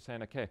element. We're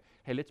saying, okay,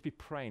 hey, let's be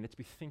praying, let's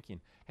be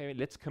thinking. Hey,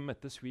 let's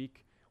commit this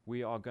week.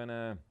 We're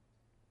gonna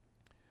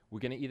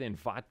either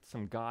invite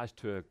some guys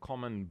to a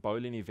common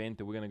bowling event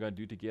that we're going to go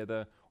do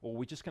together, or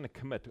we're just going to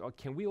commit.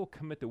 Can we all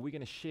commit that we're going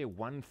to share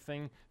one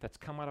thing that's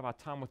come out of our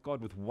time with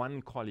God with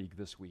one colleague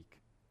this week?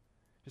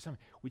 Just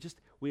something.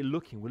 We're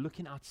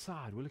looking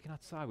outside.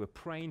 We're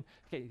praying.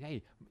 Okay,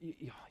 hey,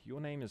 your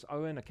name is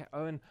Owen. Okay,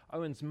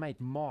 Owen's mate,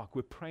 Mark.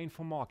 We're praying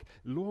for Mark.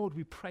 Lord,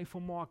 we pray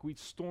for Mark. We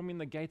storm in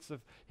the gates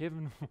of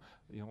heaven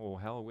or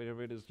hell,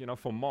 whatever it is,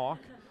 for Mark,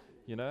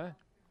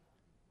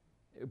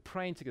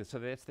 Praying together. So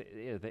that's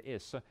the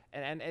S. So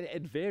and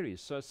it varies.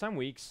 So some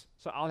weeks,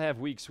 I'll have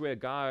weeks where a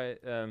guy,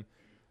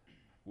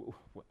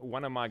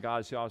 one of my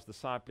guys who I was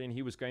discipling,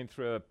 he was going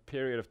through a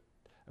period of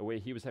where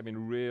he was having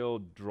real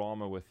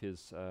drama with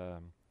his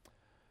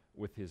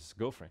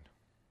girlfriend,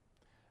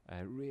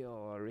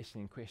 real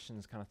wrestling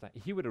questions kind of thing.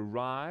 He would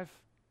arrive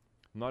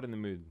not in the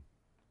mood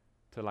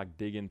to like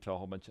dig into a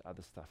whole bunch of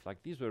other stuff.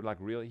 Like these were like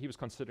real. He was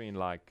considering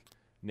like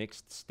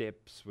next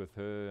steps with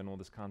her and all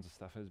this kinds of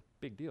stuff. It was a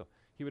big deal.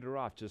 He would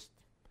arrive just,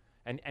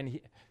 and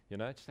he,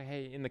 just say,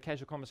 hey, in the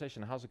casual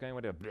conversation, how's it going?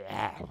 Whatever.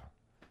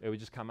 It would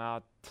just come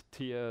out,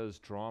 tears,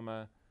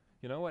 drama.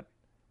 You know what?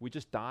 We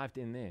just dived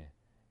in there.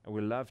 And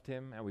we loved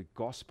him, and we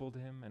gospeled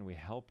him, and we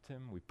helped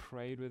him. We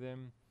prayed with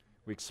him.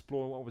 We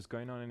explored what was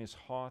going on in his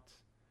heart.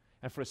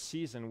 And for a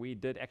season, we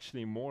did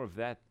actually more of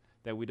that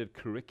than we did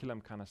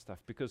curriculum kind of stuff,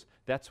 because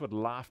that's what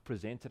life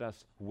presented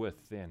us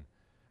with then.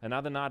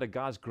 Another night, a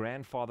guy's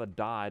grandfather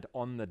died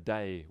on the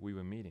day we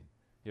were meeting.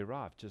 He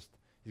arrived,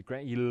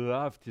 he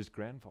loved his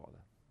grandfather.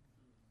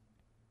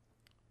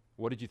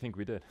 What did you think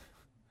we did?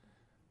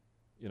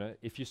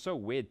 If you're so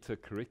wed to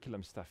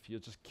curriculum stuff,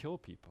 you'll just kill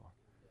people.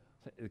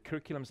 The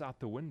curriculum's out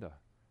the window.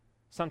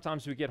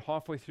 Sometimes we get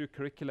halfway through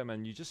curriculum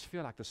and you just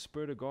feel like the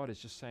Spirit of God is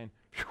just saying,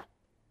 phew,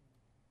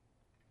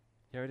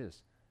 here it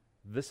is.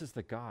 This is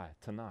the guy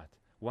tonight.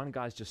 One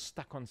guy's just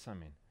stuck on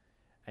something.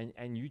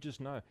 And you just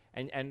know.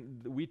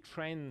 And we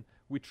train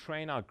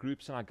our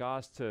groups and our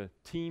guys to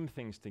team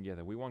things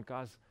together. We want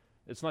guys,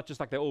 it's not just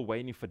like they're all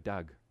waiting for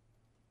Doug.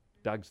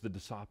 Doug's the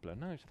discipler.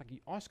 No, it's like you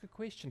ask a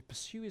question,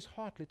 pursue his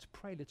heart, let's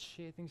pray, let's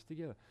share things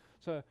together.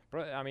 So,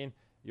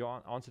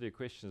 your answer to your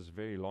question is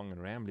very long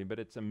and rambling, but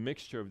it's a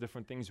mixture of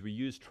different things. We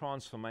use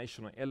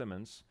transformational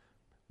elements.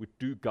 We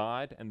do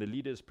guide, and the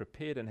leader is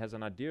prepared and has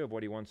an idea of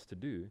what he wants to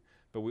do,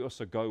 but we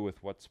also go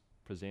with what's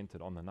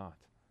presented on the night.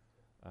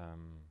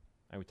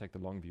 And we take the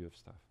long view of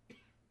stuff.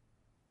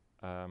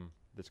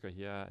 Let's go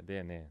here,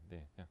 there, and there.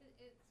 Yeah.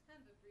 It's kind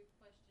of a brief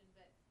question,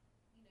 but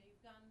you've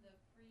gotten the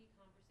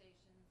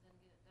pre-conversations and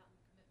gotten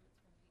the commitments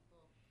from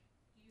people.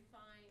 Do you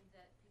find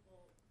that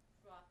people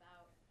drop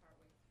out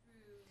partway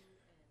through and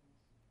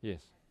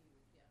Yes.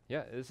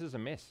 Yeah, this is a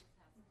mess.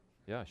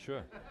 Yeah,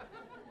 sure.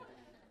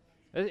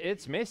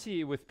 It's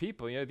messy with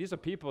people. These are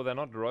people, they're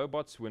not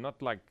robots. We're not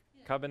like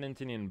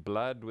covenanting in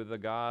blood with the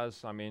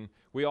guys.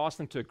 We ask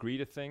them to agree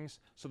to things.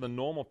 So the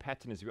normal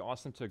pattern is we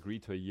ask them to agree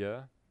to a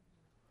year,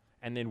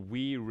 and then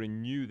we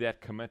renew that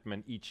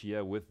commitment each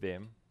year with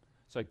them.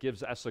 So it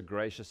gives us a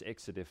gracious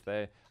exit if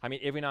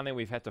every now and then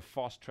we've had to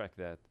fast track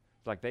that.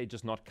 It's like they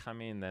just not come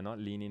in, they're not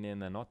leaning in,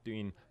 they're not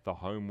doing the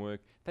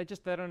homework. They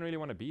don't really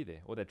want to be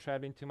there, or they're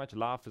traveling too much,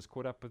 life has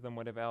caught up with them,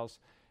 whatever else.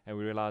 And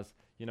we realize,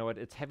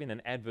 it's having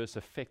an adverse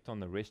effect on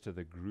the rest of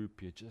the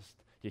group.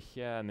 You're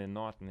here and they're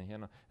not, and they're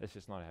here. It's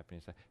just not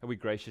happening. So, and we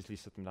graciously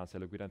sit them down and say,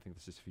 look, we don't think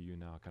this is for you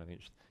now, kind of thing.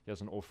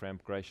 Here's an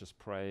off-ramp, gracious,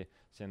 pray,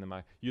 send them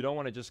out. You don't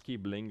want to just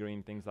keep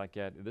lingering, things like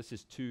that. This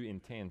is too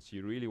intense.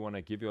 You really want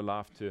to give your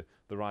life to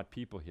the right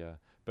people here.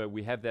 But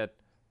we have that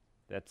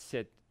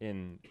set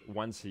in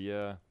once a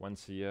year.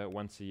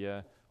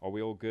 Are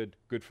we all good?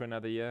 Good for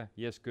another year?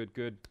 Yes,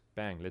 good.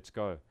 Bang, let's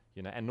go.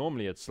 And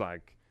normally it's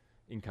like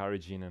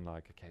encouraging and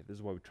like, okay, this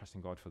is what we're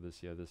trusting God for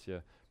this year.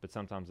 But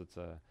sometimes it's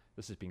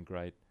this has been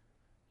great.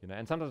 You know,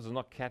 and sometimes it's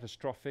not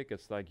catastrophic.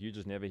 It's like you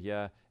just never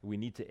hear. We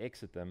need to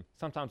exit them.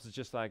 Sometimes it's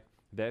just like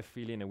they're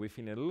feeling and we're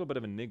feeling a little bit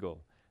of a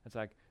niggle. It's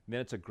like then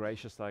it's a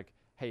gracious like,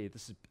 hey,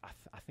 this is.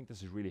 I think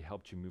this has really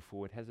helped you move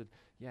forward. Has it?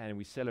 Yeah. And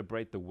we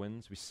celebrate the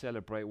wins. We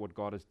celebrate what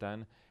God has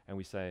done, and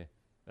we say,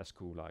 that's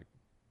cool. Like,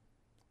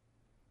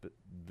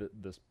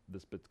 this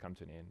bit's come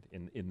to an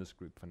end in this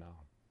group for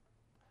now.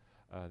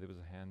 There was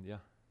a hand. Yeah.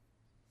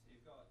 So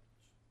you've got,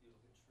 you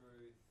look at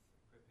truth,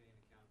 equipping,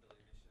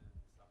 accountability,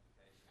 mission,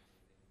 supplication,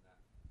 within that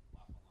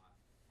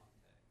life-on-life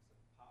context.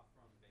 Apart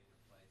from being a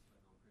place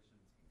where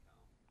non-Christians can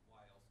come,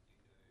 why else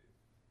do you do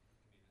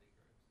community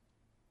groups?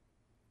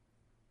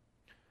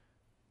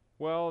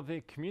 Well,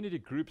 the community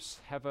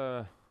groups have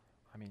a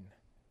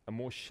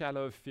more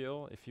shallow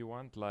feel, if you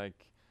want.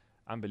 Like,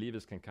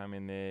 unbelievers can come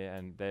in there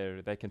and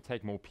they can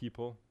take more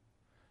people.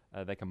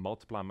 They can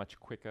multiply much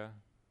quicker.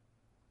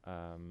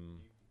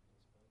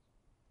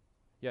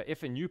 Yeah,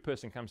 if a new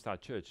person comes to our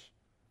church,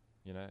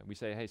 you know, we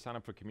say, hey, sign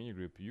up for a community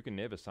group. You can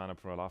never sign up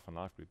for a Life on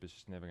Life group. It's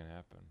just never going to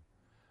happen.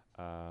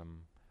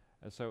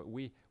 And so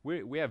we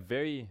have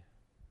very,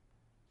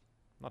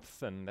 not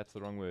thin, that's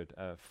the wrong word,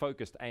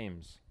 focused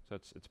aims. So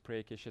it's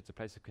prayer kish, it's a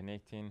place of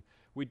connecting.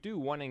 We do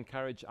want to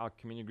encourage our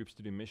community groups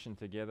to do mission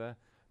together,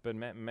 but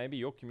maybe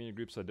your community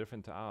groups are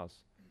different to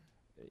ours.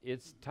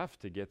 It's tough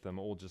to get them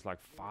all just like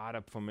fired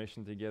up for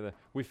mission together.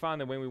 We find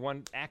that when we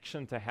want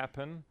action to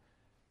happen,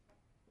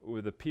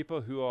 with the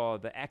people who are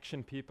the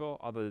action people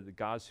are the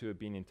guys who have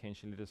been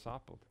intentionally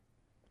discipled.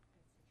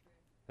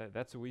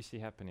 That's what we see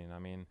happening. I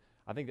mean,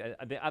 I think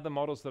there are other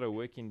models that are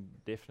working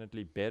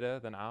definitely better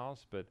than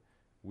ours, but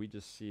we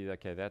just see,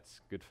 okay,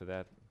 that's good for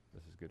that.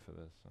 This is good for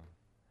this. So.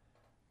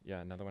 Yeah,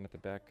 another one at the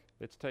back.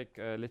 Let's take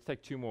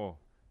two more.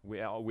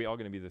 We are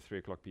going to be the 3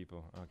 o'clock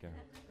people. Okay.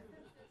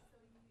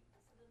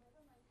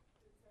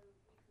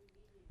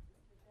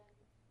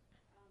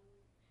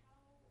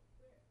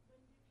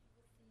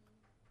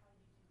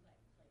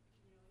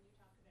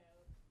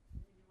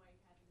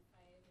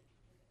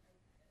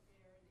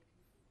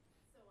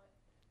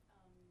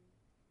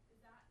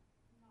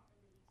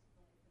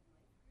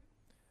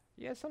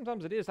 Yeah,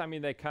 sometimes it is. I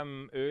mean, they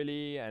come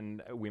early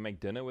and we make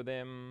dinner with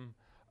them.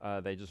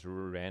 They just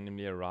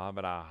randomly arrive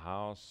at our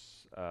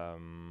house.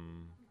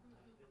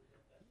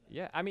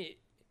 Yeah, I mean,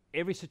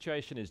 every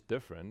situation is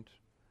different,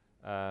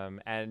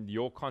 and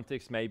your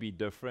context may be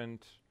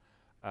different.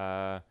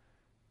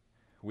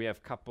 We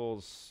have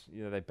couples,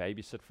 you know, they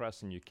babysit for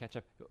us and you catch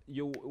up.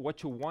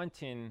 What you're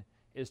wanting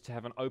is to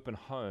have an open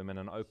home and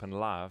an open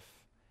life,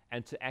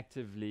 and to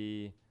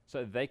actively,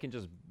 so they can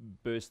just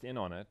burst in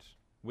on it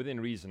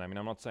within reason. I mean,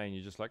 I'm not saying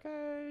you're just like,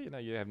 hey, you know,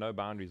 you have no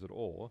boundaries at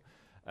all.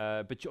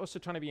 But you're also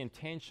trying to be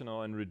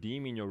intentional and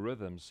redeeming your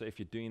rhythms. So if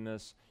you're doing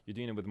this, you're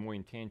doing it with more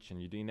intention.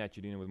 You're doing that,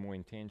 you're doing it with more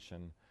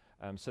intention.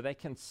 So they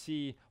can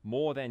see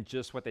more than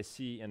just what they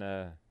see in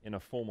a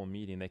formal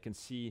meeting. They can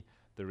see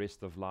the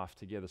rest of life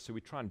together. So we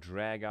try and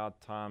drag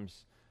out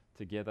times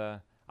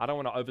together. I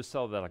don't want to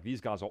oversell that, like, these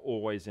guys are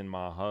always in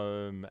my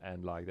home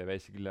and like they're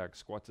basically like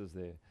squatters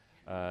there.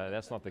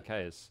 That's not the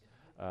case.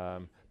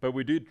 But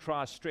we do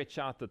try to stretch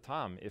out the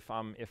time. If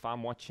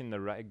I'm watching the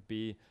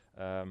rugby,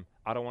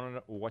 I don't want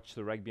to watch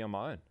the rugby on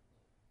my own.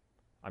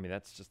 I mean,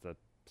 that's just a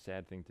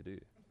sad thing to do,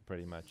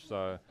 pretty much.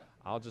 So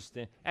I'll just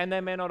and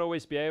they may not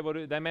always be able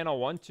to. They may not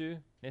want to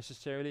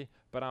necessarily.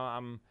 But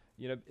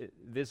you know,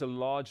 there's a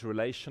large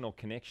relational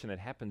connection that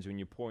happens when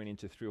you're pouring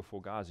into 3 or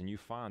 4 guys, and you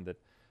find that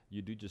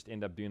you do just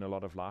end up doing a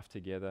lot of life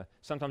together.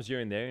 Sometimes you're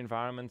in their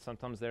environment.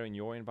 Sometimes they're in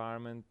your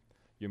environment.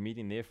 You're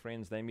meeting their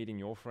friends. They're meeting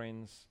your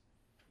friends.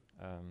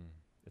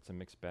 It's a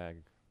mixed bag.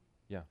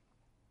 Yeah.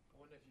 I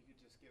wonder if you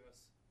could just give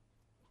us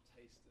a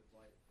taste of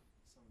like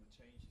some of the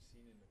change you've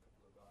seen in a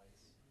couple of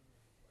guys,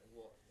 like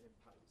what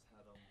impact it's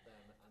had on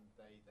them and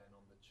they then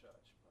on the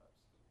church, perhaps.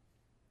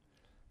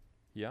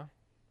 Yeah.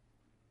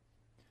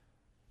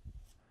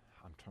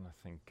 I'm trying to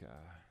think.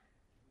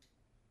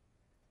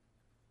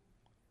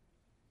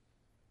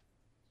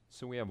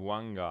 So we have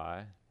one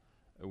guy,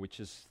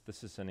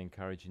 this is an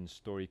encouraging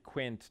story.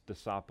 Quent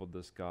discipled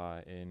this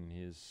guy in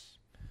his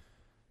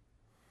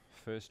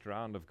first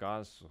round of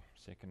guys, or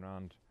second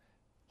round.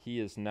 He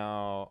is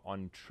now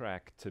on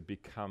track to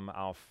become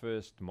our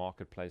first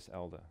marketplace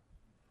elder.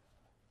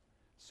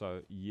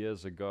 So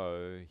years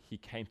ago, he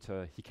came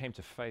to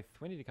faith.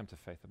 When did he come to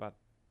faith? About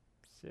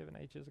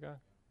 7-8 years ago?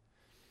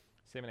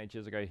 7-8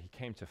 years ago, he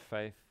came to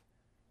faith,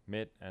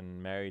 met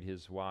and married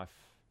his wife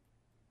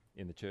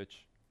in the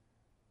church,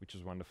 which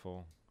was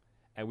wonderful.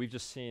 And we've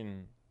just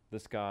seen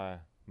this guy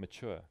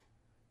maturing,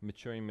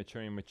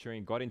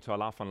 got into a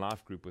Life on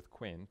Life group with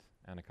Quent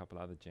and a couple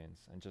other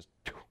gents, and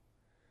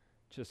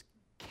just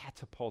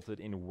catapulted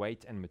in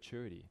weight and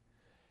maturity.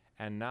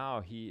 And now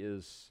he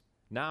is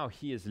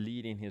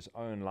leading his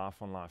own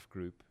Life on Life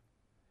group,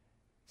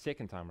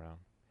 second time around,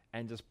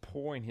 and just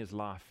pouring his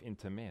life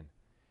into men.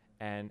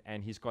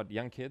 And he's got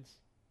young kids.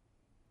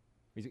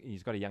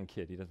 He's got a young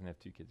kid. He doesn't have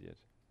 2 kids yet.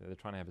 They're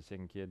trying to have a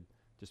second kid,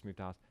 just moved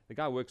house. The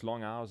guy works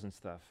long hours and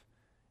stuff,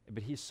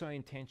 but he's so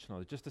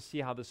intentional. Just to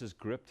see how this has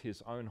gripped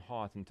his own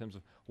heart in terms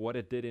of what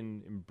it did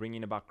in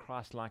bringing about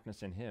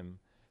Christ-likeness in him,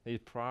 that he's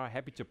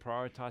happy to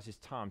prioritize his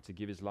time to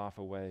give his life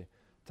away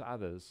to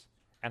others,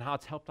 and how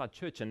it's helped our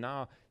church. And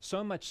now,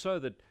 so much so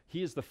that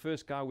he is the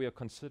first guy we are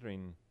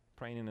considering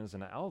praying in as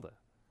an elder.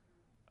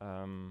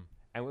 And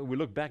we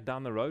look back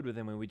down the road with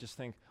him and we just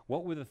think,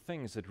 what were the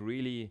things that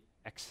really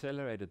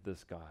accelerated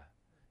this guy?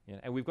 You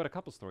know, and we've got a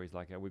couple stories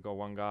like that. We've got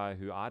one guy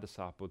who I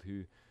discipled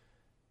who,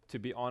 to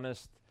be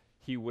honest,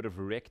 he would have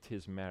wrecked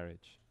his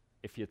marriage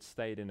if he had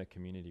stayed in a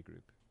community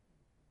group.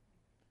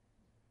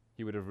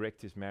 He would have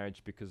wrecked his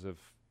marriage because of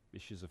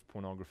issues of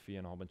pornography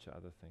and a whole bunch of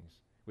other things.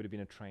 It would have been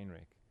a train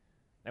wreck.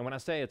 And when I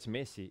say it's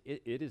messy,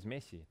 it is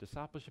messy.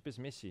 Discipleship is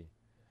messy.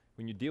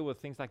 When you deal with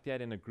things like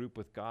that in a group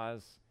with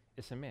guys,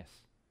 it's a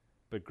mess.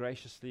 But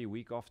graciously,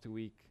 week after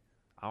week,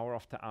 hour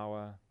after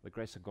hour, the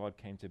grace of God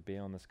came to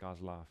bear on this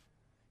guy's life.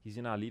 He's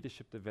in our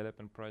leadership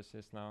development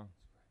process now.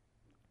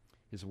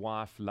 His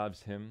wife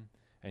loves him,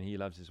 and he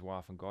loves his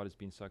wife, and God has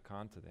been so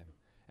kind to them.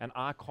 And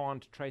I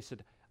can't trace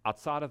it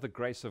outside of the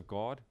grace of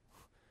God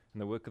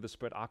and the work of the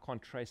Spirit. I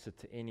can't trace it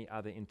to any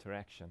other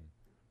interaction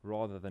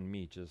rather than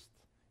me, just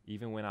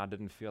even when I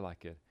didn't feel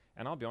like it.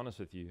 And I'll be honest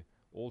with you,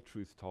 all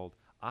truth told,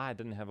 I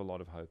didn't have a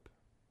lot of hope.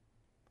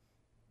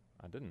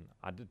 I didn't.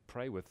 I did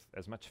pray with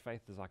as much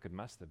faith as I could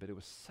muster, but it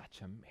was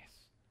such a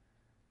mess.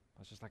 I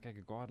was just like, hey,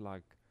 God,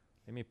 like,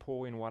 let me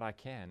pour in what I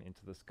can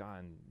into this guy,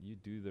 and you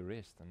do the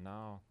rest. And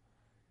now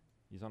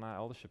he's on our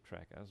eldership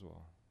track as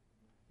well.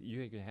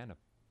 You had your hand up.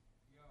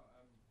 Yeah,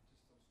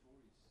 just some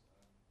stories.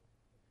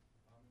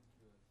 I'm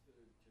into a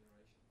third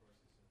generation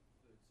process, a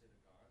third set of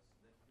guys.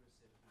 That first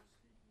set we were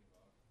speaking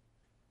about,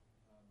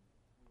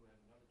 we were at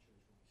another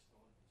church when we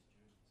started this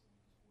journey, so we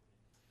just brought it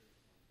into the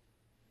church.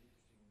 And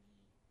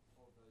interestingly,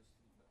 of those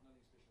three, but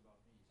nothing special about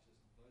me, it's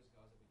just those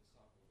guys that we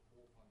discipled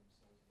all find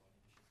themselves in our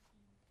leadership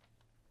team,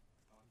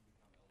 how to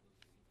become elders or in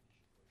leadership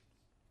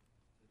process.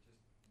 So it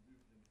just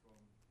moved them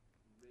from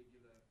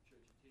regular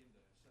church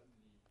attender,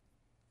 suddenly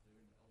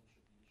they're in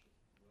eldership leadership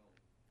well,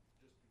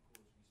 just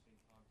because we spent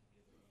time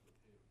together over a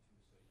period of 2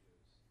 or so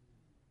years. And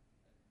nothing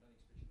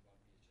special about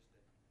me, it's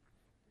just that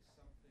there's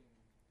something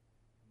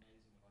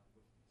amazing about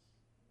witness.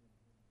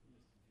 Just to do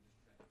this track of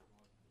God,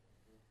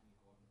 walking in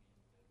Garden of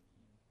Eden with Adam and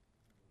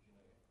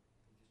Eve,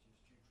 because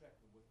you track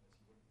the witness.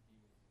 He wanted to be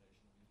with the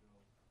nation of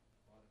Israel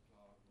by the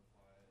cloud and the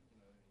fire, and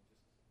just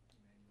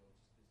Emmanuel,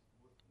 just this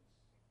witness.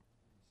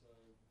 So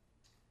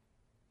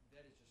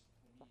that is just,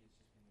 for me, it's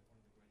just been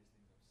one of the greatest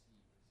things I've seen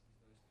is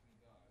those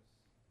three guys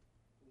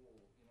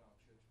all in our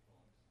church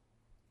plant.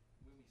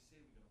 When we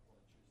said we're going to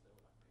plant a church, they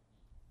were like,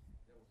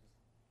 that was just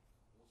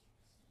awesome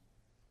to see.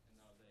 And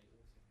now they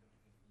all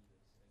significant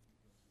leaders and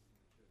influencers in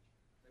the church.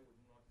 They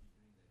would not be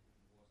doing that if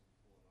it wasn't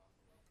for a life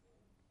of love for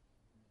all.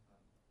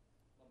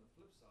 On the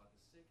flip side, the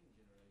second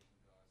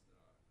generation guys that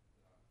I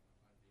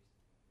invested in it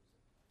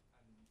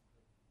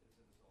was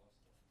a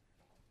disaster.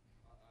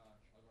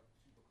 I got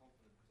super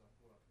confident because I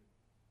thought I could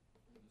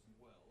do this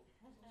well,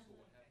 because I saw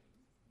what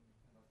happened, and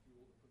I threw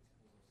all the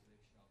principles of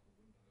selection out the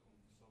window on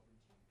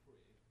sovereignty and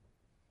prayer,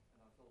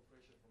 and I felt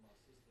pressure from my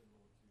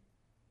sister-in-law to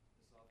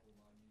disciple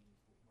my meeting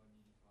time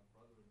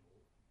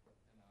brother-in-law,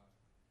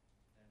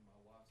 and my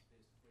wife's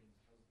best friend's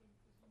husband,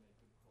 because he made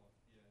good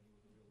craft beer and he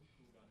was a real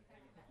cool guy to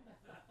hang around.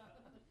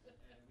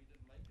 And we didn't make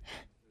it in the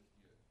first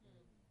year. It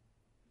was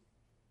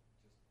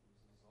a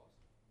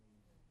disaster.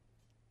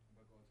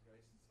 By God's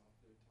grace, it's our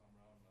third time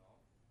around now,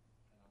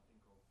 and I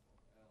think of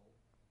Al,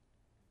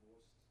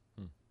 divorced.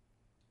 He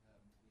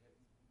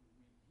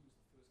was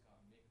the first guy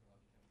I met when I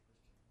became a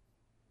Christian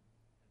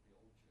at the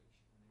old church,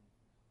 and then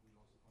we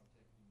lost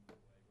contact, he moved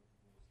away, got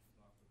divorced, his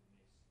life was a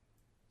mess.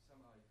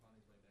 Somehow he found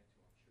his way back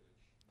to our church.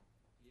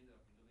 He ended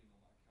up living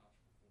on my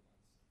couch for 4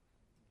 months,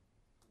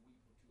 a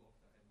week or two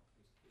after I had my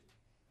first kid.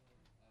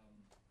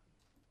 And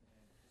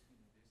just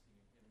been investing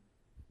in him.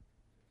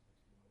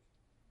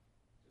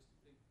 Just to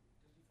think,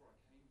 just before I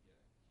came here,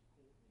 he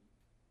called me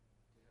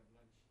to have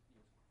lunch. He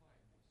was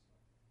crying.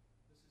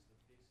 He was just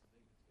like, this is the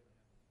best thing that's ever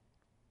happened to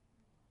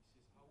me. He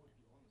says, I would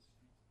be on the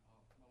streets.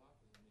 My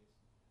life was a mess.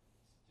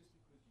 Just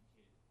because you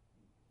cared.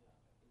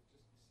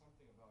 There's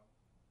something about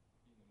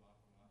being a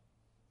life on life.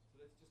 So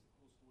that's just a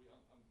cool story.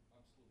 I'm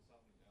still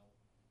discipling Al.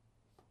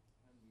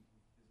 And there's a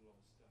lot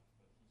of stuff,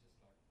 but he's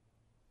just like,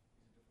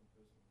 he's a different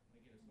person. And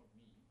again, it's not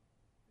me.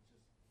 It's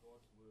just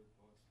God's word,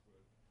 God's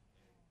spirit,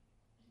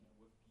 and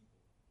with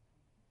people,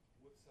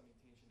 with some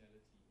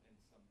intentionality and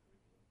some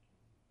curriculum.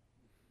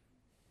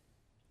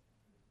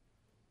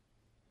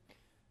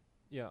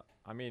 Yeah,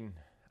 I mean,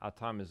 our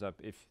time is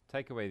up.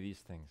 Take away these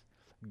things.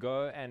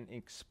 Go and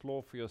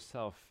explore for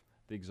yourself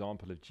the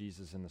example of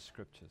Jesus in the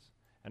scriptures.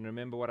 And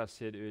remember what I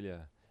said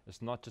earlier.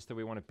 It's not just that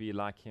we want to be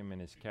like him in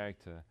his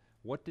character.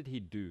 What did he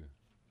do?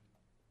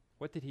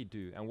 What did he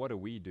do? And what are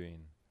we doing?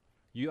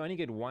 You only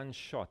get one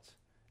shot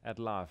at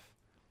life.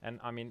 And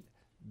I mean,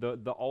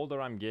 the older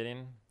I'm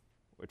getting,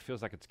 it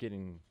feels like it's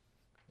going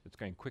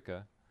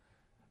quicker.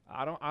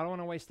 I don't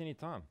want to waste any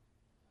time.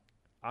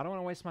 I don't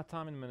want to waste my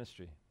time in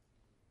ministry.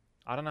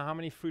 I don't know how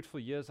many fruitful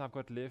years I've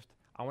got left.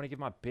 I want to give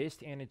my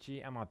best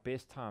energy and my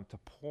best time to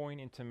pouring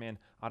into men.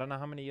 I don't know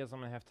how many years I'm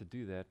going to have to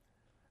do that.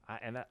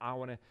 I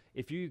want to,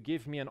 if you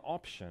give me an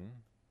option,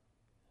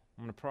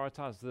 I'm going to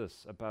prioritize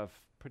this above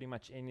pretty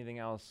much anything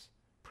else.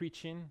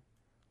 Preaching,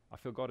 I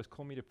feel God has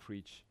called me to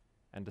preach,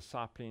 and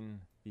discipling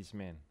these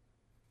men.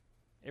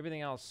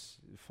 Everything else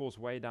falls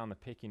way down the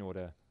pecking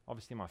order.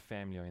 Obviously my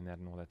family are in that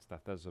and all that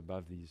stuff. Those are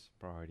above these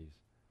priorities.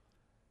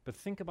 But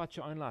think about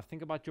your own life.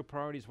 Think about your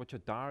priorities, what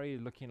your diary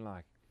is looking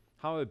like.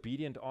 How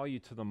obedient are you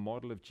to the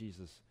model of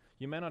Jesus?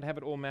 You may not have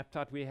it all mapped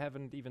out. We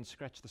haven't even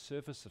scratched the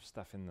surface of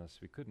stuff in this.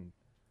 We couldn't.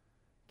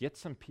 Get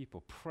some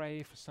people.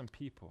 Pray for some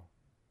people.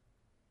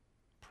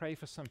 Pray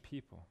for some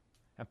people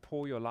and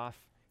pour your life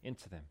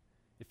into them.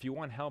 If you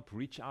want help,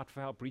 reach out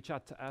for help. Reach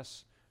out to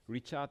us.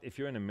 Reach out. If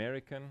you're an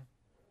American,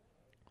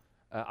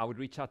 I would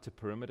reach out to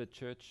Perimeter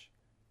Church.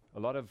 A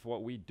lot of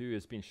what we do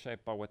has been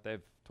shaped by what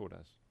they've taught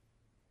us.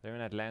 They're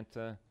in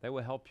Atlanta. They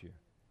will help you.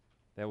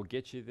 They will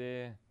get you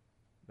there.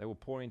 They will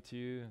pour into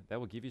you. They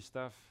will give you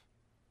stuff.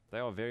 They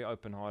are very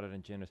open-hearted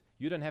and generous.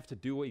 You don't have to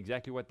do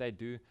exactly what they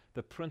do.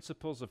 The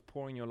principles of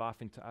pouring your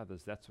life into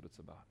others, that's what it's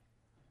about.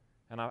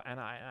 And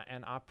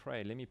I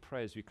pray, let me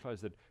pray as we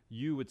close, that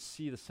you would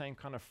see the same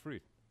kind of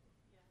fruit.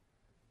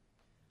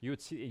 You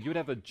would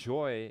have the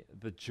joy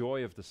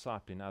of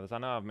discipling others. I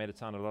know I've made it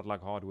sound a lot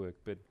like hard work,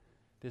 but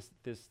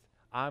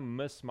I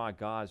miss my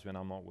guys when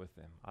I'm not with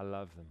them. I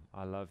love them.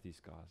 I love these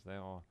guys. They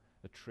are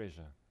a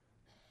treasure.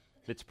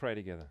 Let's pray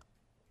together.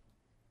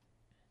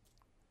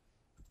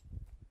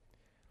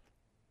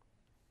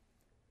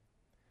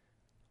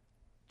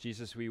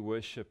 Jesus, we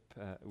worship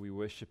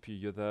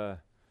you.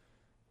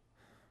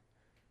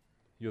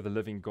 You're the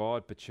living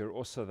God, but you're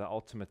also the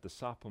ultimate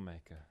disciple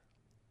maker.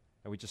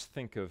 And we just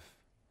think of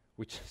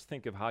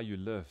how you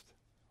lived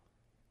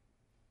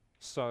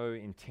so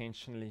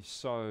intentionally,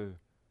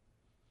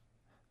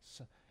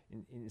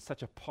 in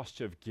such a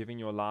posture of giving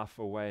your life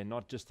away,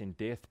 not just in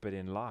death, but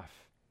in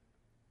life,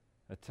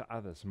 to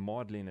others,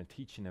 modeling and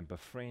teaching and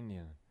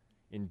befriending,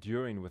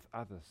 enduring with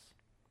others.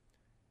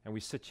 And we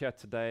sit here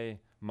today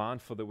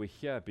mindful that we're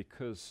here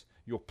because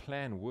your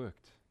plan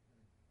worked.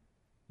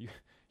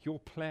 Your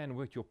plan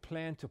worked. Your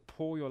plan to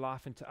pour your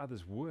life into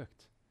others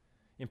worked.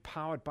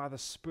 Empowered by the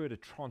Spirit to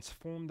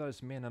transform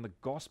those men, and the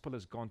gospel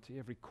has gone to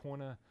every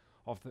corner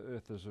of the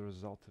earth as a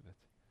result of it.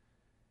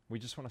 We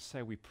just want to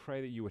say, we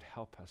pray that you would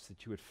help us,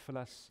 that you would fill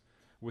us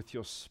with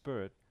your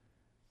Spirit,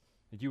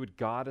 that you would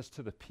guide us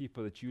to the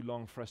people that you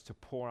long for us to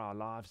pour our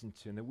lives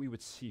into, and that we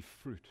would see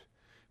fruit.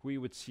 We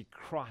would see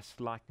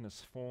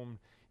Christ-likeness formed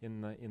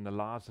in the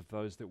lives of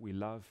those that we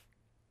love.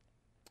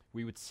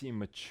 We would see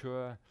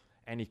mature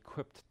and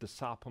equipped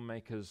disciple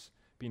makers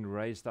being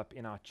raised up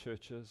in our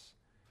churches.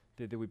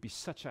 That there would be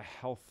such a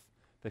health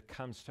that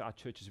comes to our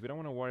churches. We don't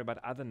want to worry about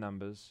other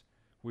numbers.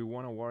 We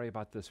want to worry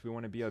about this. We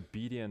want to be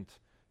obedient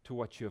to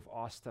what you have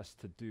asked us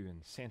to do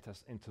and sent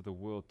us into the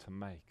world to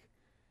make.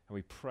 And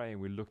we pray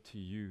and we look to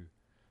you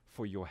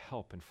for your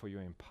help and for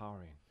your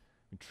empowering.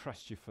 We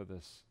trust you for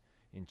this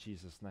in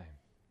Jesus' name.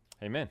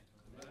 Amen.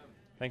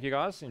 Thank you,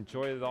 guys.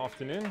 Enjoy the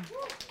afternoon.